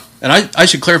 Yeah. And I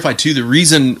should clarify, too, the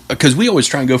reason, because we always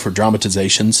try and go for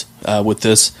dramatizations with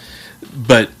this,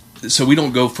 but so we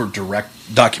don't go for direct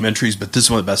documentaries, but this is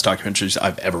one of the best documentaries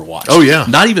I've ever watched. Oh, yeah.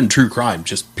 Not even true crime,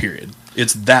 just period.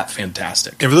 It's that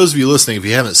fantastic. And for those of you listening, if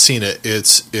you haven't seen it,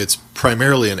 it's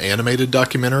primarily an animated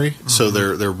documentary, so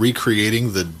they're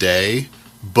recreating the day,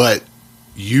 but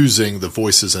using the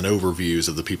voices and overviews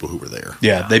of the people who were there.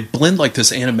 Yeah, they blend like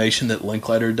this animation that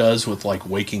Linklater does with like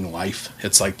Waking Life.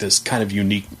 It's like this kind of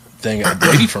unique thing,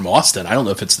 maybe from Austin. I don't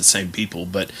know if it's the same people,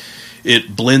 but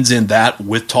it blends in that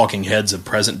with talking heads of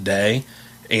present day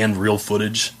and real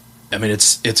footage. I mean,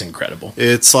 it's incredible.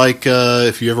 It's like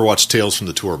if you ever watched Tales from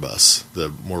the Tour Bus, the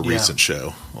more recent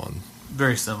show on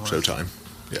very similar Showtime.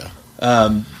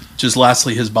 Yeah. Just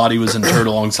lastly, his body was interred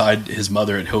alongside his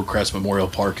mother at Hillcrest Memorial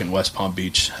Park in West Palm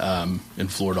Beach in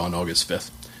Florida on August 5th.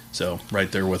 So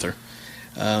right there with her.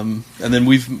 And then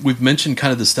we've mentioned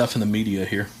kind of the stuff in the media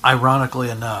here. Ironically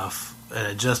enough,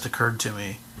 it just occurred to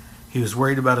me, he was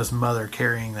worried about his mother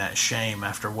carrying that shame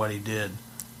after what he did.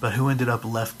 But who ended up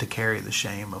left to carry the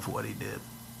shame of what he did?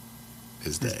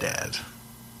 His dad.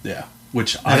 Yeah.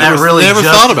 Which I never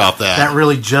thought about that. That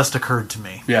really just occurred to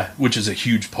me. Yeah, which is a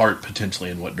huge part potentially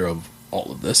in what drove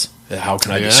all of this. How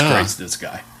can I disgrace this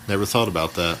guy? Never thought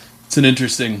about that. It's an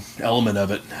interesting element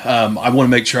of it. I want to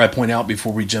make sure I point out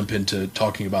before we jump into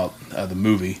talking about the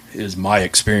movie is my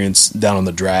experience down on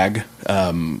the drag.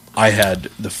 I had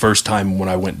the first time when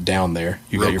I went down there.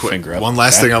 You got your finger up. One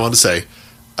last thing I want to say.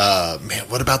 Man,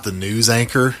 what about the news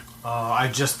anchor? I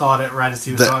just thought it right as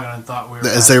he was talking and thought we were...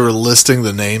 As they were listing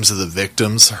the names of the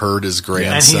victims, heard his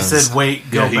grandsons. And he said, wait,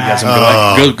 go back. He has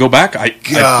him go back.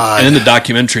 And in the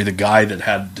documentary, the guy that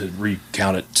had to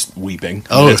recount it weeping.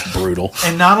 It's brutal.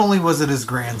 And not only was it his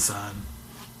grandson,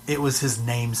 it was his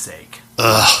namesake.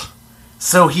 Ugh.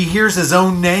 So he hears his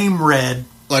own name read.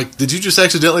 Like, did you just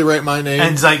accidentally write my name?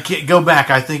 And it's like, go back.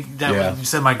 I think that you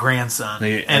said my grandson,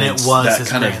 and it was his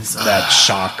grandson. That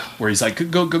shock where he's like,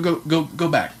 go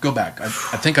back. I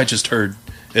think I just heard.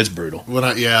 It's brutal.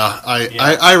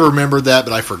 I remembered that,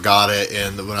 but I forgot it.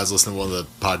 And when I was listening to one of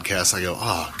the podcasts, I go,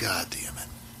 oh, God damn it.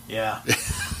 Yeah.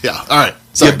 Yeah. All right.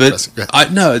 Sorry,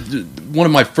 one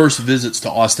of my first visits to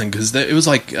Austin, because it was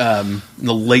like in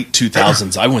the late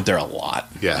 2000s. I went there a lot.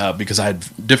 Yeah. Because I had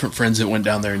different friends that went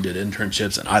down there and did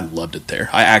internships, and I loved it there.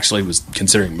 I actually was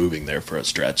considering moving there for a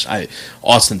stretch.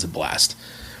 Austin's a blast.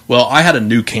 Well, I had a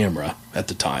new camera at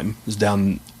the time. I was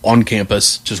down on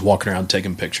campus, just walking around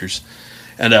taking pictures.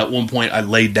 And at one point, I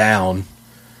laid down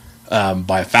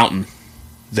by a fountain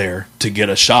there to get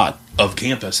a shot of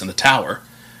campus and the tower.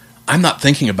 I'm not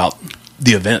thinking about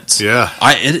the events. Yeah.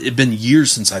 It had been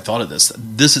years since I thought of this.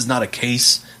 This is not a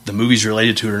case. The movies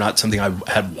related to it are not something I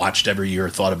had watched every year or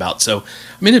thought about. So,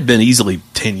 I mean, it had been easily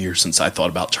 10 years since I thought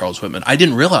about Charles Whitman. I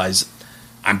didn't realize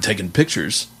I'm taking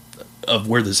pictures of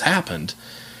where this happened.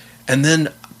 And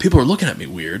then people were looking at me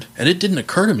weird, and it didn't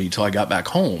occur to me till I got back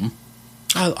home.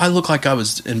 I look like I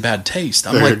was in bad taste.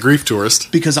 I'm like a grief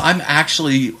tourist. Because I'm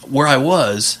actually, where I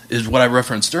was, is what I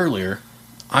referenced earlier.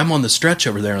 I'm on the stretch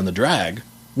over there on the drag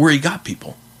where he got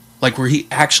people. Like where he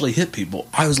actually hit people.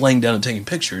 I was laying down and taking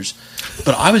pictures,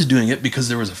 but I was doing it because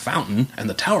there was a fountain and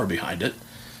the tower behind it.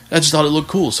 I just thought it looked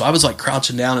cool. So I was like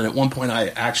crouching down, and at one point I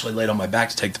actually laid on my back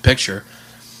to take the picture.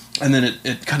 And then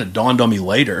it kind of dawned on me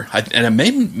later. And it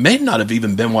may not have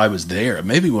even been why I was there.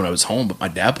 Maybe when I was home, but my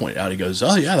dad pointed out, he goes,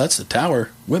 "Oh yeah, that's the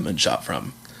tower Whitman shot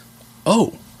from."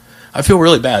 Oh, I feel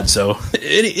really bad. So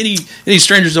any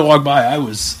strangers that walk by, I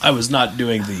was not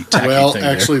doing the tacky thing. Well,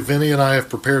 actually, Vinny and I have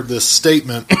prepared this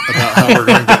statement about how we're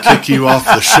going to kick you off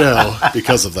the show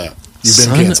because of that. You've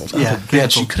been canceled. Yeah,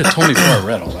 you could have told me before I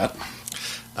read all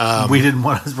that. We didn't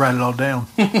want to write it all down.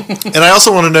 And I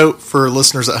also want to note for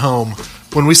listeners at home,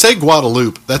 when we say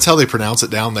Guadalupe, that's how they pronounce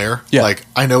it down there. Yeah. Like,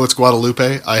 I know it's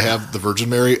Guadalupe. I have the Virgin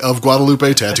Mary of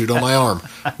Guadalupe tattooed on my arm.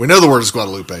 We know the word is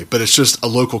Guadalupe, but it's just a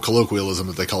local colloquialism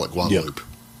that they call it Guadalupe.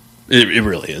 Yep. It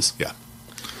really is. Yeah.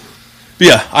 But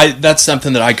yeah, that's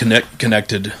something that I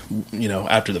connected,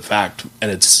 after the fact,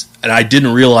 and I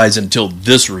didn't realize until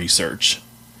this research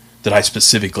that I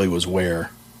specifically was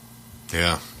where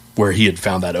he had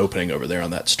found that opening over there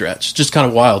on that stretch. Just kind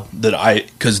of wild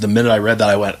because the minute I read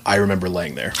that, I remember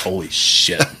laying there. Holy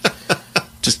shit.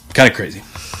 Just kind of crazy.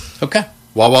 Okay.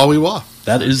 Wah, wah, wee, wah.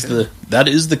 That is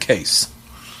the case.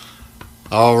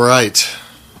 All right.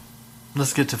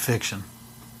 Let's get to fiction.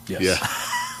 Yes. Yeah.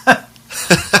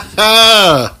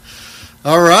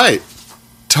 All right.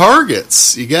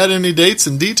 Targets. You got any dates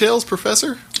and details,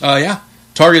 Professor? Yeah.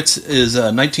 Targets is a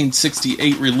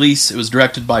 1968 release. It was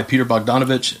directed by Peter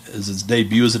Bogdanovich. It was his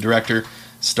debut as a director,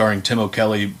 starring Tim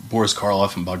O'Kelly, Boris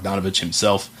Karloff, and Bogdanovich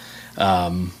himself.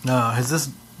 Has this,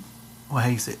 how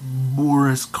you say,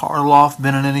 Boris Karloff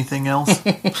been in anything else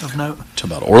of note?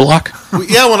 Talking about Orlok?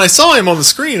 Yeah, when I saw him on the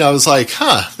screen, I was like,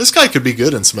 this guy could be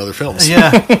good in some other films.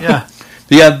 Yeah.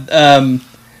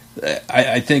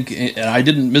 I think, and I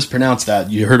didn't mispronounce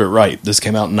that. You heard it right. This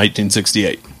came out in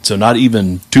 1968, so not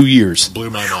even 2 years. Blew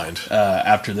my mind.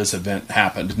 After this event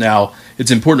happened. Now,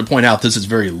 it's important to point out this is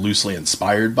very loosely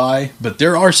inspired by, but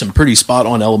there are some pretty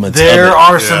spot-on elements. There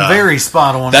are some very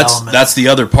spot-on elements. That's the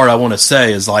other part I want to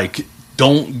say is like,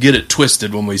 don't get it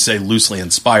twisted when we say loosely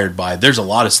inspired by. There's a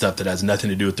lot of stuff that has nothing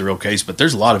to do with the real case, but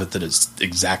there's a lot of it that is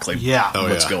exactly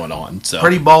what's going on. So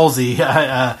pretty ballsy,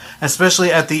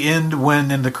 especially at the end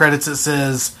when in the credits it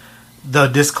says the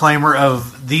disclaimer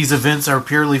of these events are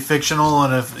purely fictional,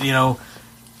 and if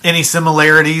any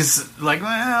similarities, like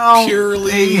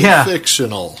purely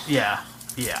fictional. Yeah.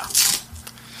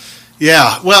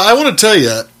 Well, I want to tell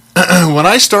you, when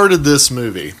I started this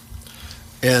movie,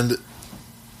 and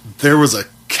there was a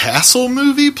Castle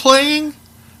movie playing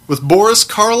with Boris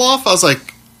Karloff, I was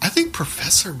like, I think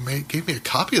Professor gave me a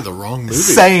copy of the wrong movie.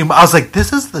 Same. I was like,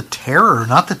 this is The Terror,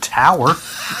 not The Tower.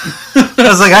 I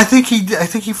was like, I think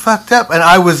he fucked up, and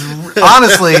I was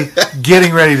honestly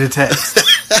getting ready to text.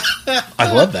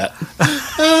 I love that.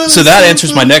 So that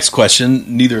answers my next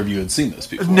question. Neither of you had seen this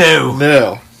before.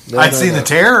 No. I'd seen The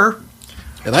Terror,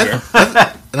 and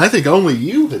I think only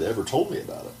you had ever told me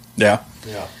about it. Yeah.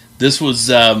 This was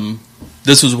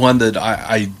one that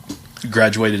I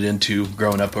graduated into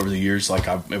growing up over the years. Like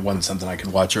it wasn't something I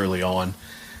could watch early on,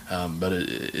 but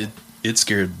it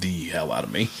scared the hell out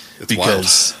of me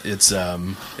because it's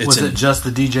was it just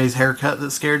the DJ's haircut that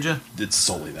scared you? It's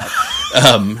solely that.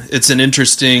 It's an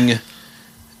interesting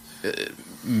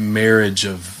marriage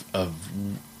of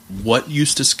what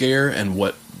used to scare and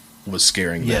what was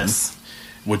scaring them. Yes.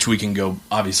 Which we can go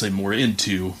obviously more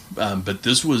into, but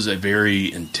this was a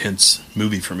very intense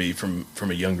movie for me from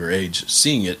a younger age,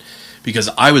 seeing it, because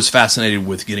I was fascinated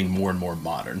with getting more and more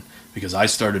modern, because I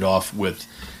started off with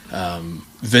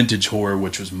vintage horror,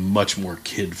 which was much more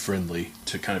kid-friendly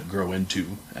to kind of grow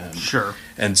into. Sure.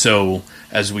 And so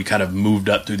as we kind of moved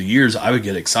up through the years, I would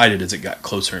get excited as it got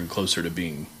closer and closer to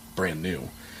being brand new.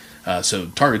 So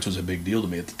Targets was a big deal to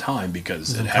me at the time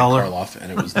because it had Karloff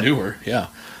and it was newer. Yeah.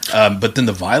 But then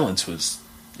the violence was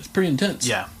pretty intense.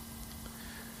 Yeah.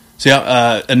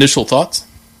 So initial thoughts?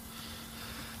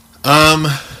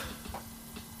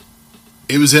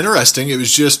 It was interesting. It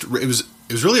was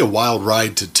really a wild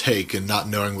ride to take, and not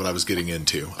knowing what I was getting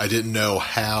into. I didn't know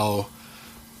how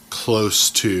close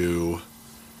to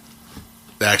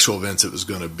the actual events it was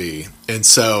going to be. And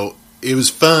so it was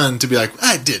fun to be like,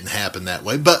 it didn't happen that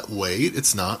way, but wait,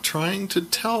 it's not trying to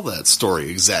tell that story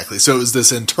exactly. So it was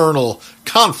this internal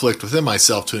conflict within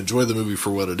myself to enjoy the movie for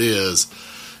what it is,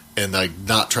 and like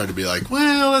not try to be like,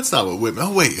 well, that's not what Whitman.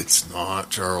 Oh wait, it's not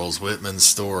Charles Whitman's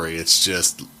story. It's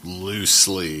just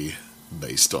loosely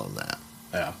based on that.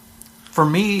 Yeah. For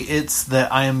me, it's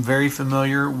that I am very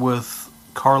familiar with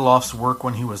Karloff's work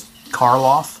when he was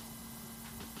Karloff,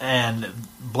 and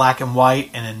black and white,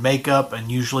 and in makeup,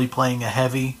 and usually playing a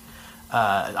heavy.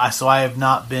 So I have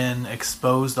not been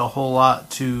exposed a whole lot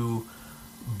to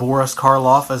Boris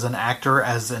Karloff as an actor,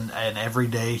 as an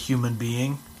everyday human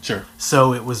being. Sure.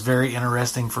 So it was very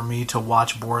interesting for me to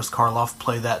watch Boris Karloff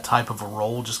play that type of a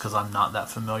role, just because I'm not that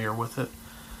familiar with it.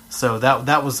 So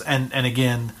that was, and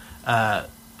again,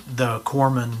 the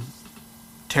Corman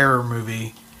terror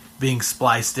movie being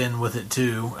spliced in with it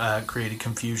too created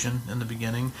confusion in the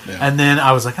beginning. Yeah. And then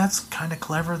I was like, that's kind of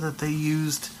clever that they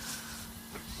used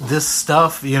this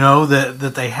stuff,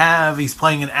 that they have. He's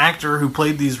playing an actor who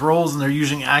played these roles, and they're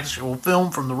using actual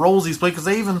film from the roles he's played, because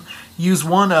they even use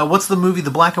one, what's the movie,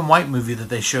 the black and white movie that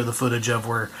they show the footage of,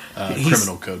 where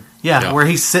Criminal Code. Yeah, where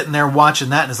he's sitting there watching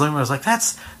that, and his living room. I was like,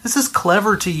 this is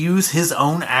clever to use his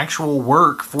own actual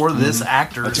work for this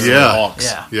actor.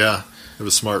 Yeah, it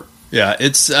was smart. Yeah,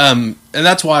 it's and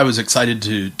that's why I was excited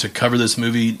to cover this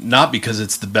movie, not because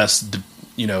it's the best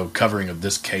covering of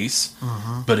this case,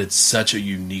 but it's such a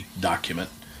unique document.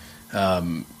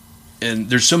 And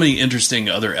there's so many interesting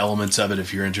other elements of it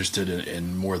if you're interested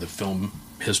in more of the film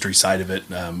history side of it,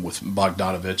 with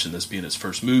Bogdanovich and this being his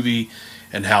first movie,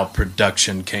 and how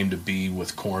production came to be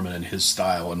with Corman and his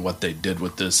style and what they did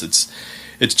with this.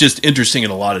 It's just interesting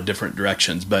in a lot of different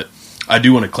directions, but I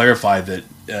do want to clarify that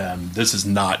this is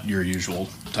not your usual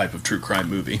type of true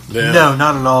crime movie. Yeah. No,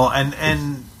 not at all.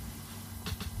 And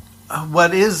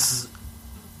what is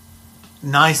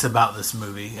nice about this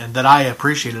movie, and that I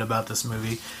appreciated about this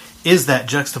movie, is that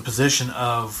juxtaposition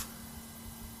of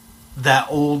that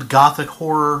old gothic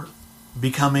horror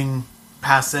becoming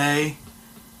passé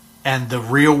and the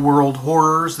real world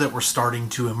horrors that were starting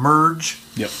to emerge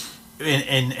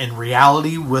in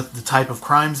reality with the type of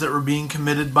crimes that were being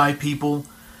committed by people.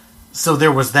 So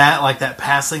there was that, like that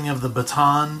passing of the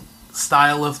baton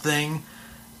style of thing.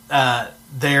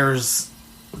 There's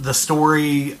the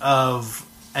story of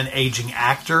an aging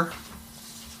actor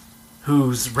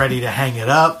who's ready to hang it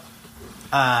up.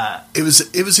 It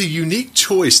was a unique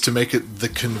choice to make it the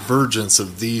convergence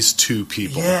of these two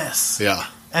people. Yes. Yeah.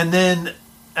 And then,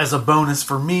 as a bonus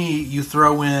for me, you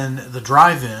throw in the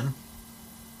drive-in,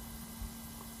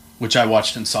 which I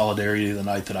watched in solidarity the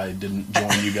night that I didn't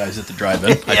join you guys at the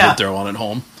drive-in. I did throw on at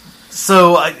home.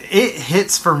 So it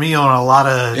hits for me on a lot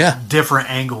of different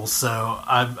angles. So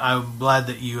I'm glad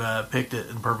that you picked it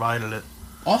and provided it.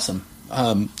 Awesome.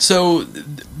 So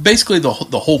basically, the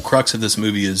whole crux of this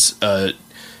movie is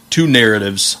two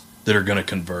narratives that are going to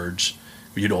converge.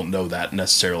 You don't know that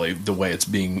necessarily the way it's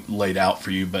being laid out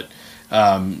for you, but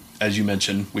as you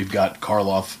mentioned, we've got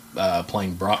Karloff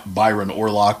playing Byron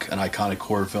Orlock, an iconic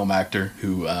horror film actor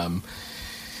who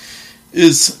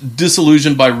is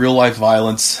disillusioned by real-life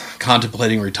violence,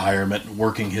 contemplating retirement,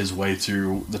 working his way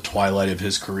through the twilight of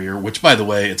his career, which, by the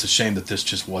way, it's a shame that this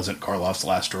just wasn't Karloff's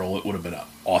last role. It would have been an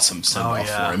awesome send-off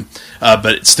for him.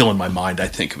 But it's still in my mind. I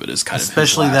think of it as kind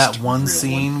especially of his last that one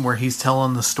scene where he's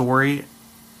telling the story,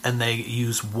 and they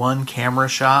use one camera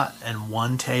shot and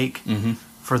one take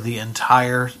for the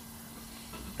entire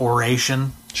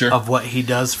oration of what he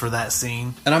does for that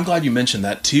scene. And I'm glad you mentioned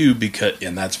that too,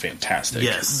 and that's fantastic.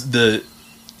 Yes.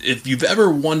 If you've ever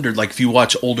wondered, like if you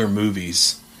watch older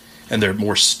movies and they're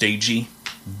more stagey,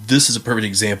 this is a perfect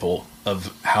example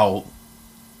of how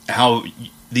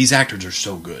these actors are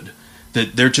so good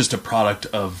that they're just a product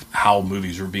of how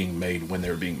movies were being made when they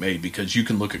were being made. Because you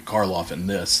can look at Karloff in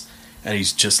this, and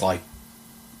he's just like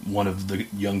one of the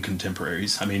young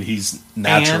contemporaries. I mean, he's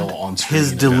natural on screen.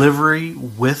 His delivery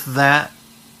with that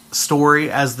story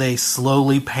as they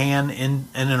slowly pan in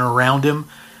and around him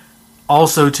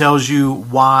also tells you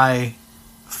why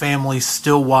families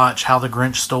still watch How the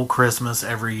Grinch Stole Christmas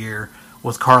every year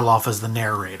with Karloff as the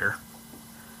narrator,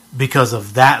 because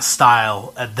of that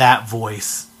style, that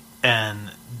voice,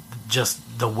 and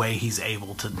just the way he's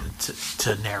able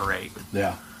to narrate.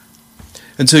 Yeah.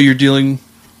 And so you're dealing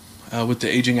with the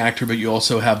aging actor, but you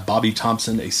also have Bobby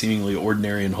Thompson, a seemingly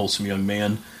ordinary and wholesome young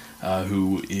man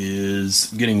who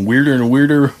is getting weirder and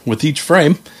weirder with each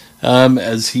frame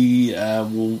as he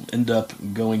will end up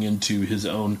going into his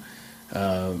own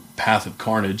path of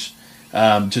carnage.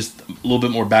 Just a little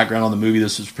bit more background on the movie.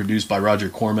 This was produced by Roger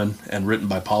Corman and written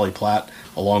by Polly Platt,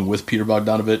 along with Peter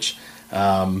Bogdanovich.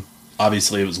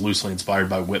 Obviously, it was loosely inspired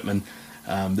by Whitman.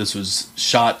 This was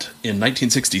shot in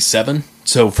 1967.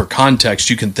 So for context,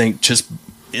 you can think just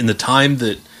in the time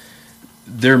that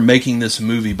they're making this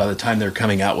movie. By the time they're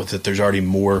coming out with it, there's already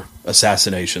more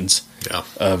assassinations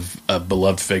of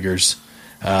beloved figures.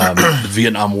 The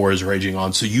Vietnam War is raging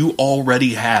on, so you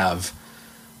already have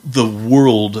the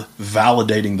world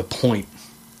validating the point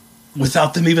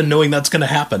without them even knowing that's going to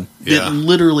happen. Yeah. It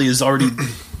literally is already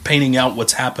painting out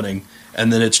what's happening,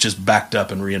 and then it's just backed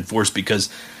up and reinforced because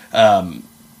Paramount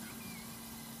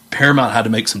had to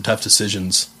make some tough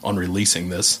decisions on releasing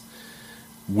this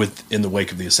in the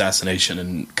wake of the assassination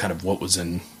and kind of what was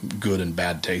in good and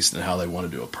bad taste and how they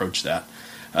wanted to approach that.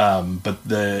 But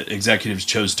the executives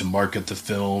chose to market the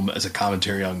film as a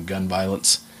commentary on gun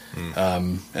violence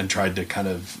and tried to kind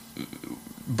of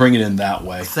bring it in that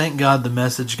way. Thank God the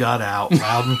message got out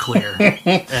loud and clear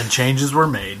and changes were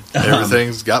made.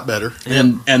 Everything's got better.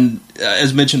 And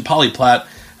as mentioned, Polly Platt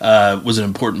was an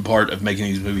important part of making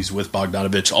these movies with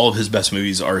Bogdanovich. All of his best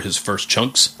movies are his first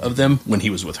chunks of them when he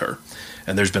was with her.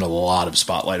 And there's been a lot of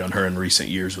spotlight on her in recent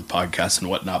years with podcasts and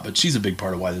whatnot, but she's a big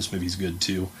part of why this movie's good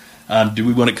too. Do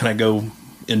we want to kind of go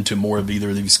into more of either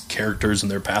of these characters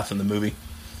and their path in the movie?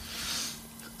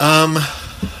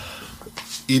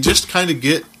 You just kind of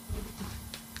get...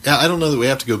 Yeah, I don't know that we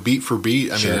have to go beat for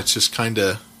beat. I mean, it's just kind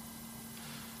of...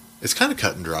 It's kind of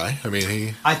cut and dry. I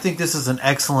mean, I think this is an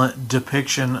excellent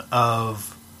depiction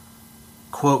of,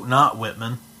 quote, not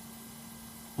Whitman,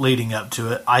 leading up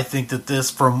to it. I think that this,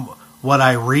 from what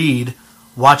I read,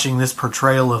 watching this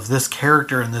portrayal of this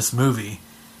character in this movie,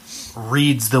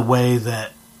 reads the way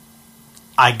that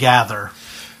I gather.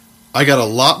 I got a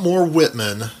lot more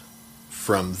Whitman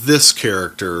from this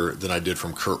character than I did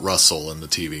from Kurt Russell in the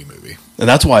TV movie. And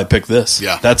that's why I picked this.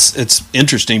 Yeah. It's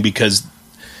interesting because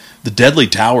the Deadly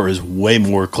Tower is way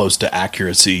more close to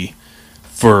accuracy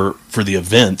for the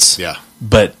events. Yeah.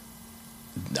 But,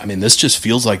 I mean, this just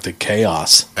feels like the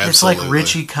chaos. Absolutely. It's like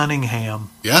Richie Cunningham.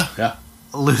 Yeah. Yeah.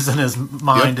 Losing his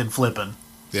mind and flipping.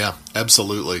 Yeah,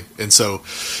 absolutely. And so,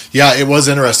 yeah, it was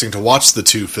interesting to watch the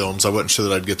two films. I wasn't sure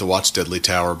that I'd get to watch Deadly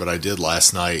Tower, but I did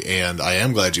last night, and I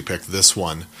am glad you picked this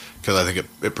one because I think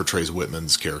it portrays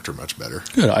Whitman's character much better.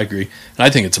 Good, I agree. And I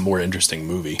think it's a more interesting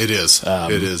movie. It is.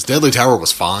 It is. Deadly Tower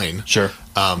was fine. Sure.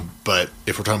 But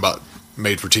if we're talking about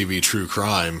made-for-TV true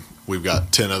crime, we've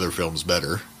got 10 other films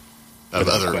better of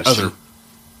other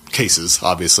cases,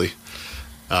 obviously.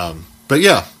 But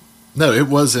yeah, no, it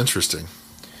was interesting.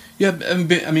 Yeah,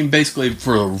 I mean, basically,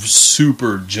 for a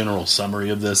super general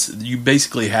summary of this, you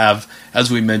basically have,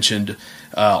 as we mentioned,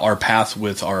 our path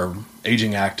with our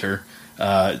aging actor.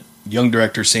 Young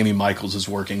director Sammy Michaels is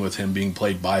working with him, being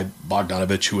played by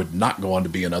Bogdanovich, who would not go on to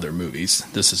be in other movies.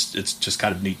 It's just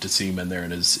kind of neat to see him in there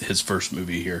in his first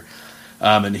movie here.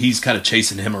 And he's kind of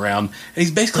chasing him around, and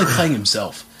he's basically playing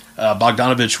himself.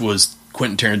 Bogdanovich was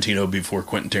Quentin Tarantino before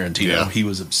Quentin Tarantino. Yeah. He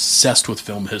was obsessed with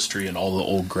film history and all the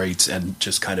old greats and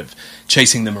just kind of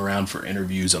chasing them around for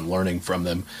interviews and learning from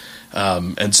them.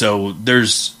 And so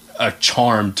there's a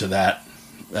charm to that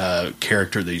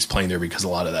character that he's playing there because a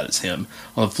lot of that is him.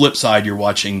 On the flip side, you're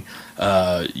watching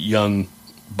young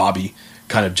Bobby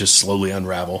kind of just slowly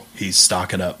unravel. He's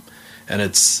stocking up. And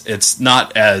it's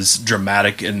not as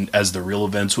dramatic as the real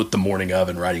events with the morning of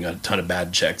and writing a ton of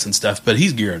bad checks and stuff, but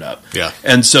he's gearing up. Yeah.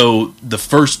 And so the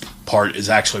first part is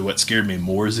actually what scared me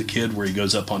more as a kid, where he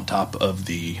goes up on top of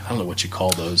the, I don't know what you call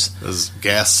those. Those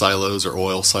gas silos or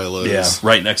oil silos. Yeah,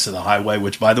 right next to the highway,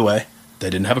 which, by the way, they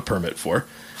didn't have a permit for.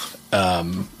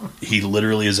 He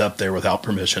literally is up there without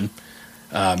permission.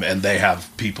 And they have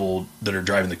people that are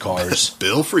driving the cars.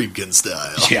 Bill Friedkin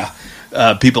style. Yeah.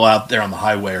 People out there on the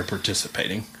highway are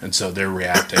participating, and so they're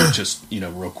reacting just,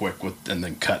 real quick and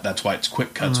then cut. That's why it's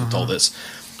quick cuts with all this.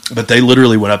 But they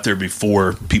literally went up there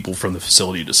before people from the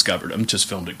facility discovered them, just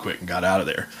filmed it quick and got out of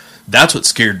there. That's what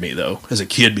scared me, though, as a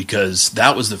kid, because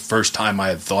that was the first time I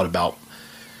had thought about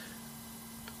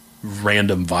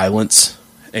random violence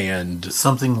and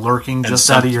something lurking just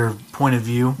out of your point of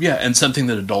view. Yeah, and something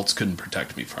that adults couldn't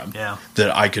protect me from. Yeah.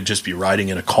 That I could just be riding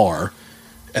in a car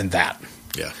and that.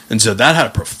 Yeah. And so that had a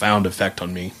profound effect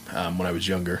on me when I was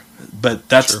younger. But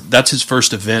that's his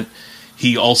first event.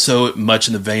 He also, much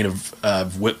in the vein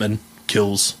of Whitman,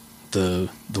 kills the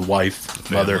wife,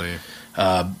 the mother.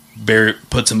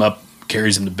 Puts him up,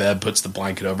 carries him to bed, puts the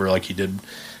blanket over like he did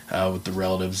with the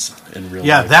relatives in real life.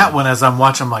 Yeah, that one, as I'm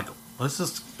watching, I'm like, this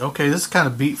is kind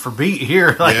of beat for beat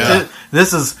here. Like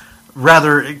this is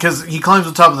rather, because he climbs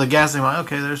on top of the gas and I'm like,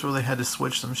 okay, there's where they had to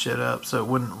switch some shit up so it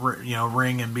wouldn't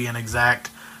ring and be an exact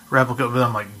replica. But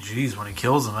I'm like, geez, when he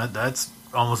kills him, that's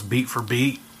almost beat for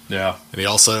beat. Yeah. And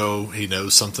he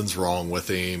knows something's wrong with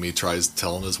him. He tries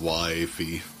telling his wife.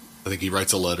 I think he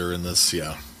writes a letter in this.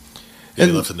 Yeah. He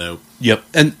left a note. Yep.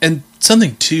 And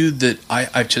something too that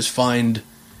I just find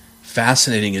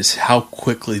fascinating is how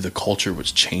quickly the culture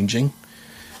was changing.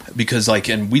 Because,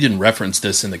 and we didn't reference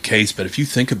this in the case, but if you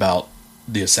think about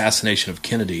the assassination of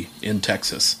Kennedy in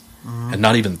Texas, and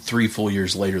not even 3 full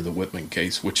years later, the Whitman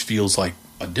case, which feels like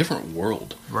a different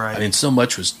world. Right. I mean, so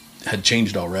much had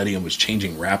changed already and was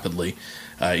changing rapidly,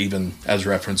 even as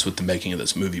referenced with the making of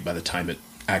this movie by the time it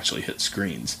actually hit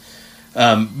screens.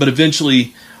 But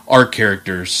eventually, our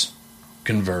characters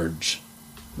converge.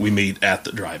 We meet at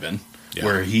the drive-in. Yeah.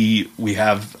 Where we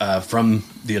have, from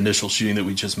the initial shooting that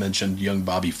we just mentioned, young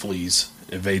Bobby flees,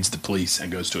 evades the police,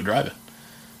 and goes to a drive-in.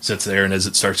 Sits there, and as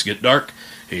it starts to get dark,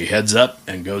 he heads up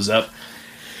and goes up,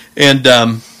 and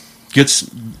gets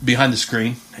behind the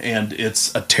screen, and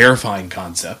it's a terrifying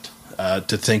concept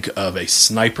to think of a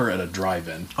sniper at a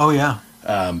drive-in. Oh, yeah.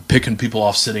 Picking people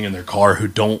off sitting in their car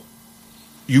who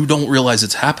you don't realize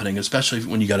it's happening, especially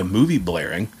when you got a movie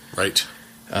blaring. Right.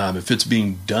 If it's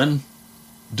being done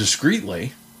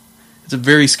discreetly, it's a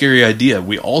very scary idea.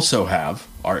 We also have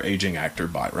our aging actor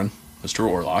Byron, Mr.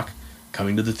 Orlock,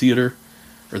 coming to the theater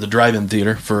or the drive-in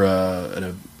theater for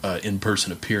an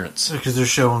in-person appearance because they're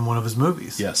showing one of his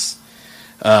movies. Yes,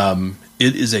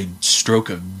 it is a stroke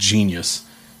of genius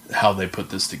how they put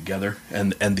this together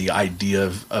and the idea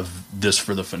of this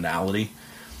for the finality,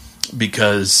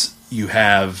 because you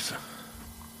have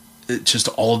just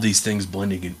all of these things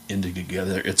blending into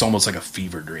together. It's almost like a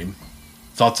fever dream.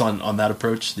 Thoughts on that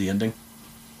approach, the ending?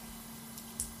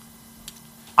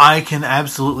 I can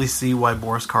absolutely see why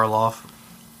Boris Karloff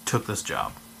took this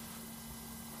job.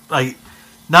 Like,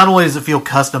 not only does it feel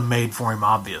custom made for him,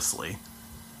 obviously,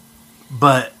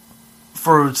 but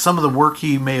for some of the work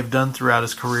he may have done throughout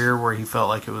his career where he felt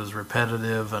like it was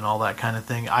repetitive and all that kind of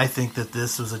thing, I think that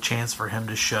this was a chance for him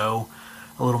to show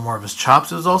a little more of his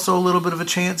chops. It was also a little bit of a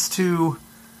chance to...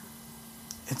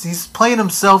 He's playing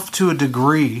himself to a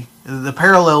degree. The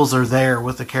parallels are there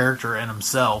with the character and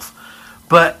himself.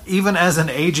 But even as an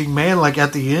aging man, like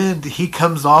at the end, he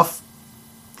comes off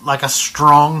like a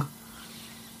strong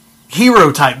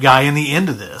hero type guy in the end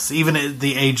of this, even at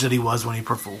the age that he was when he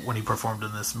performed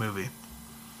in this movie.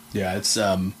 Yeah, it's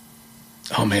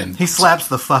oh man, he slaps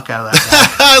the fuck out of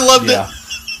that guy. I loved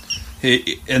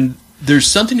it. And there's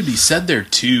something to be said there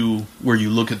too, where you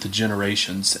look at the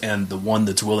generations and the one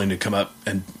that's willing to come up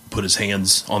and put his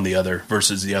hands on the other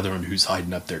versus the other one who's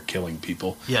hiding up there killing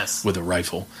people. Yes, with a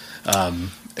rifle. And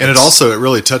it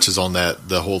really touches on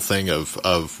the whole thing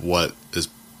of what is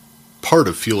part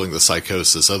of fueling the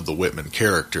psychosis of the Whitman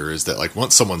character is that, like,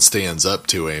 once someone stands up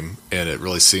to him and it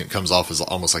really comes off as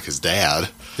almost like his dad,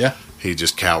 he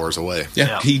just cowers away.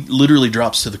 Yeah, he literally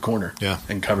drops to the corner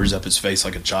and covers up his face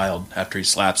like a child after he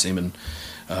slaps him, and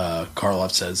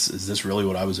Karloff says, "Is this really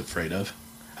what I was afraid of?"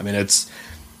 I mean, it's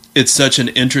such an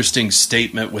interesting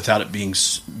statement without it being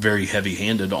very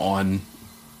heavy-handed on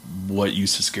what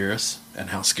used to scare us and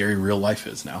how scary real life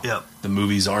is now. Yep. The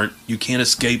movies you can't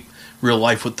escape real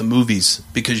life with the movies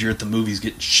because you're at the movies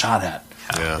getting shot at.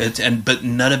 Yeah. But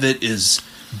none of it is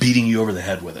beating you over the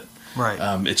head with it. Right.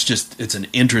 It's an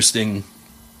interesting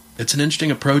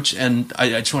approach, and I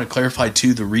just want to clarify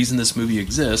too, the reason this movie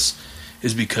exists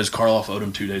is because Karloff owed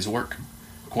him 2 days of work,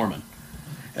 Corman.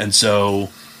 And so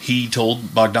he told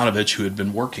Bogdanovich, who had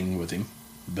been working with him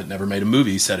but never made a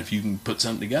movie, he said, if you can put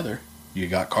something together, you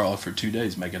got Karloff for 2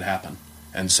 days, make it happen.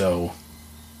 And so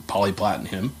Polly Platt and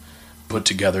him put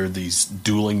together these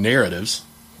dueling narratives.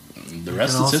 The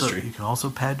rest is history. You can also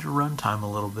pad your runtime a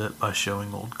little bit by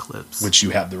showing old clips, which you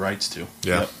have the rights to.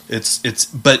 Yeah, yep.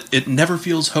 But it never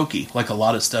feels hokey like a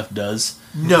lot of stuff does.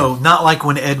 No, not like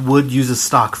when Ed Wood uses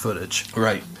stock footage.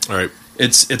 Right.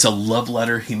 It's a love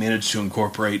letter. He managed to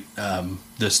incorporate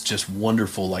this just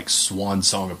wonderful like swan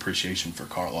song appreciation for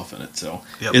Karloff in it. So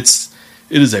it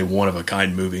is a one of a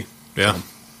kind movie. Yeah,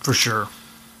 for sure.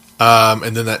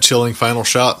 And then that chilling final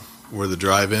shot where the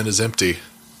drive-in is empty.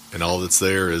 And all that's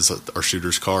there is our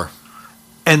shooter's car.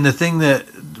 And the thing that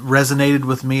resonated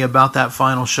with me about that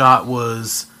final shot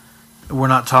was we're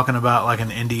not talking about like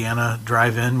an Indiana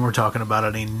drive-in. We're talking about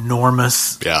an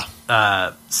enormous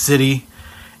city.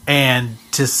 And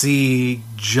to see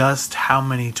just how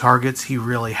many targets he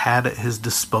really had at his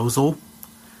disposal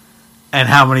and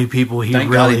how many people he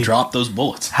dropped those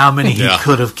bullets. How many he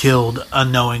could have killed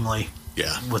unknowingly.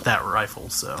 Yeah, with that rifle.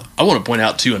 So I want to point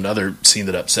out too, another scene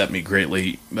that upset me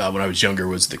greatly when I was younger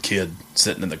was the kid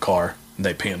sitting in the car and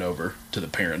they pan over to the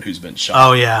parent who's been shot.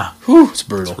 Oh yeah, whew, it's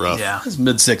brutal. It's rough. Yeah, it's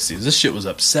mid-60s. This shit was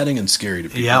upsetting and scary to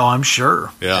people. Yeah, well, I'm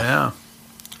sure. Yeah.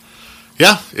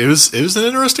 It was an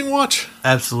interesting watch.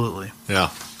 Absolutely. Yeah.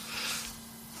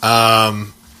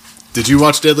 Did you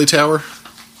watch Deadly Tower?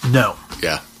 No.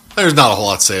 Yeah. There's not a whole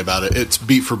lot to say about it. It's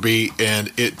beat for beat,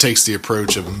 and it takes the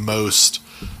approach of most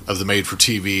of the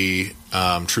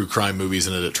made-for-TV true crime movies,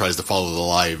 and it tries to follow the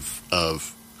life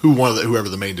of whoever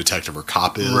the main detective or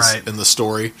cop is in the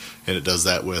story, and it does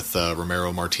that with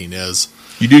Romero Martinez.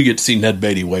 You do get to see Ned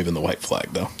Beatty waving the white flag,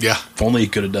 though. Yeah. If only he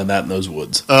could have done that in those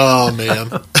woods. Oh, man.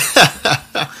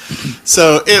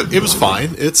 So it was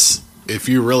fine. If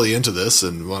you're really into this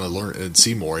and want to learn and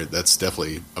see more, that's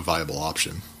definitely a viable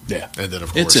option. Yeah. And then,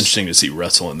 of course, it's interesting to see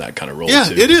Russell in that kind of role, yeah,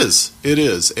 too. it is. It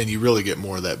is. And you really get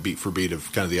more of that beat for beat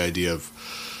of kind of the idea of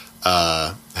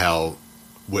how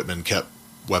Whitman kept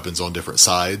weapons on different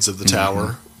sides of the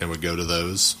tower and would go to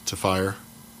those to fire.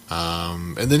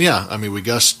 And then, we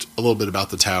gushed a little bit about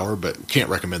the tower, but can't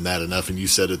recommend that enough. And you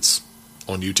said it's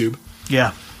on YouTube?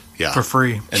 Yeah. Yeah. For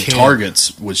free. And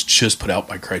Targets was just put out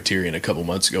by Criterion a couple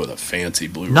months ago with a fancy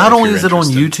Blu-ray. Not only is it on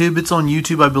YouTube, it's on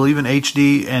YouTube, I believe, in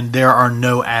HD, and there are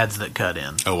no ads that cut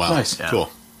in. Oh, wow. Nice. Yeah.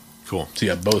 Cool. So,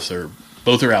 yeah, both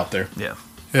are out there. Yeah.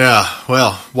 Yeah,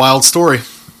 well, wild story.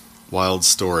 Wild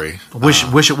story.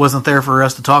 Wish it wasn't there for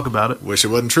us to talk about it. Wish it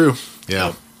wasn't true. Yeah.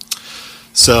 Yep.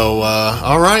 So,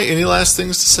 all right. Any last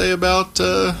things to say about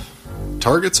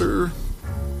Targets or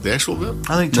the actual event?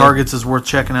 I think Targets is worth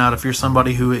checking out if you're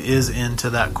somebody who is into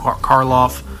that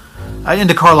Karloff.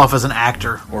 Into Karloff as an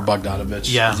actor. Or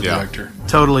Bogdanovich as a director.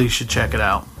 Totally should check it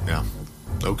out. Yeah.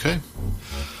 Okay.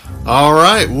 All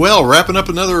right. Well, wrapping up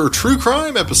another true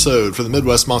crime episode for the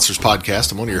Midwest Monsters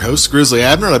podcast. I'm one of your hosts, Grizzly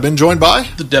Abner, and I've been joined by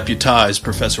the deputized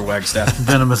Professor Wagstaff.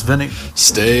 Venomous Vinny.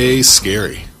 Stay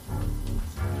scary.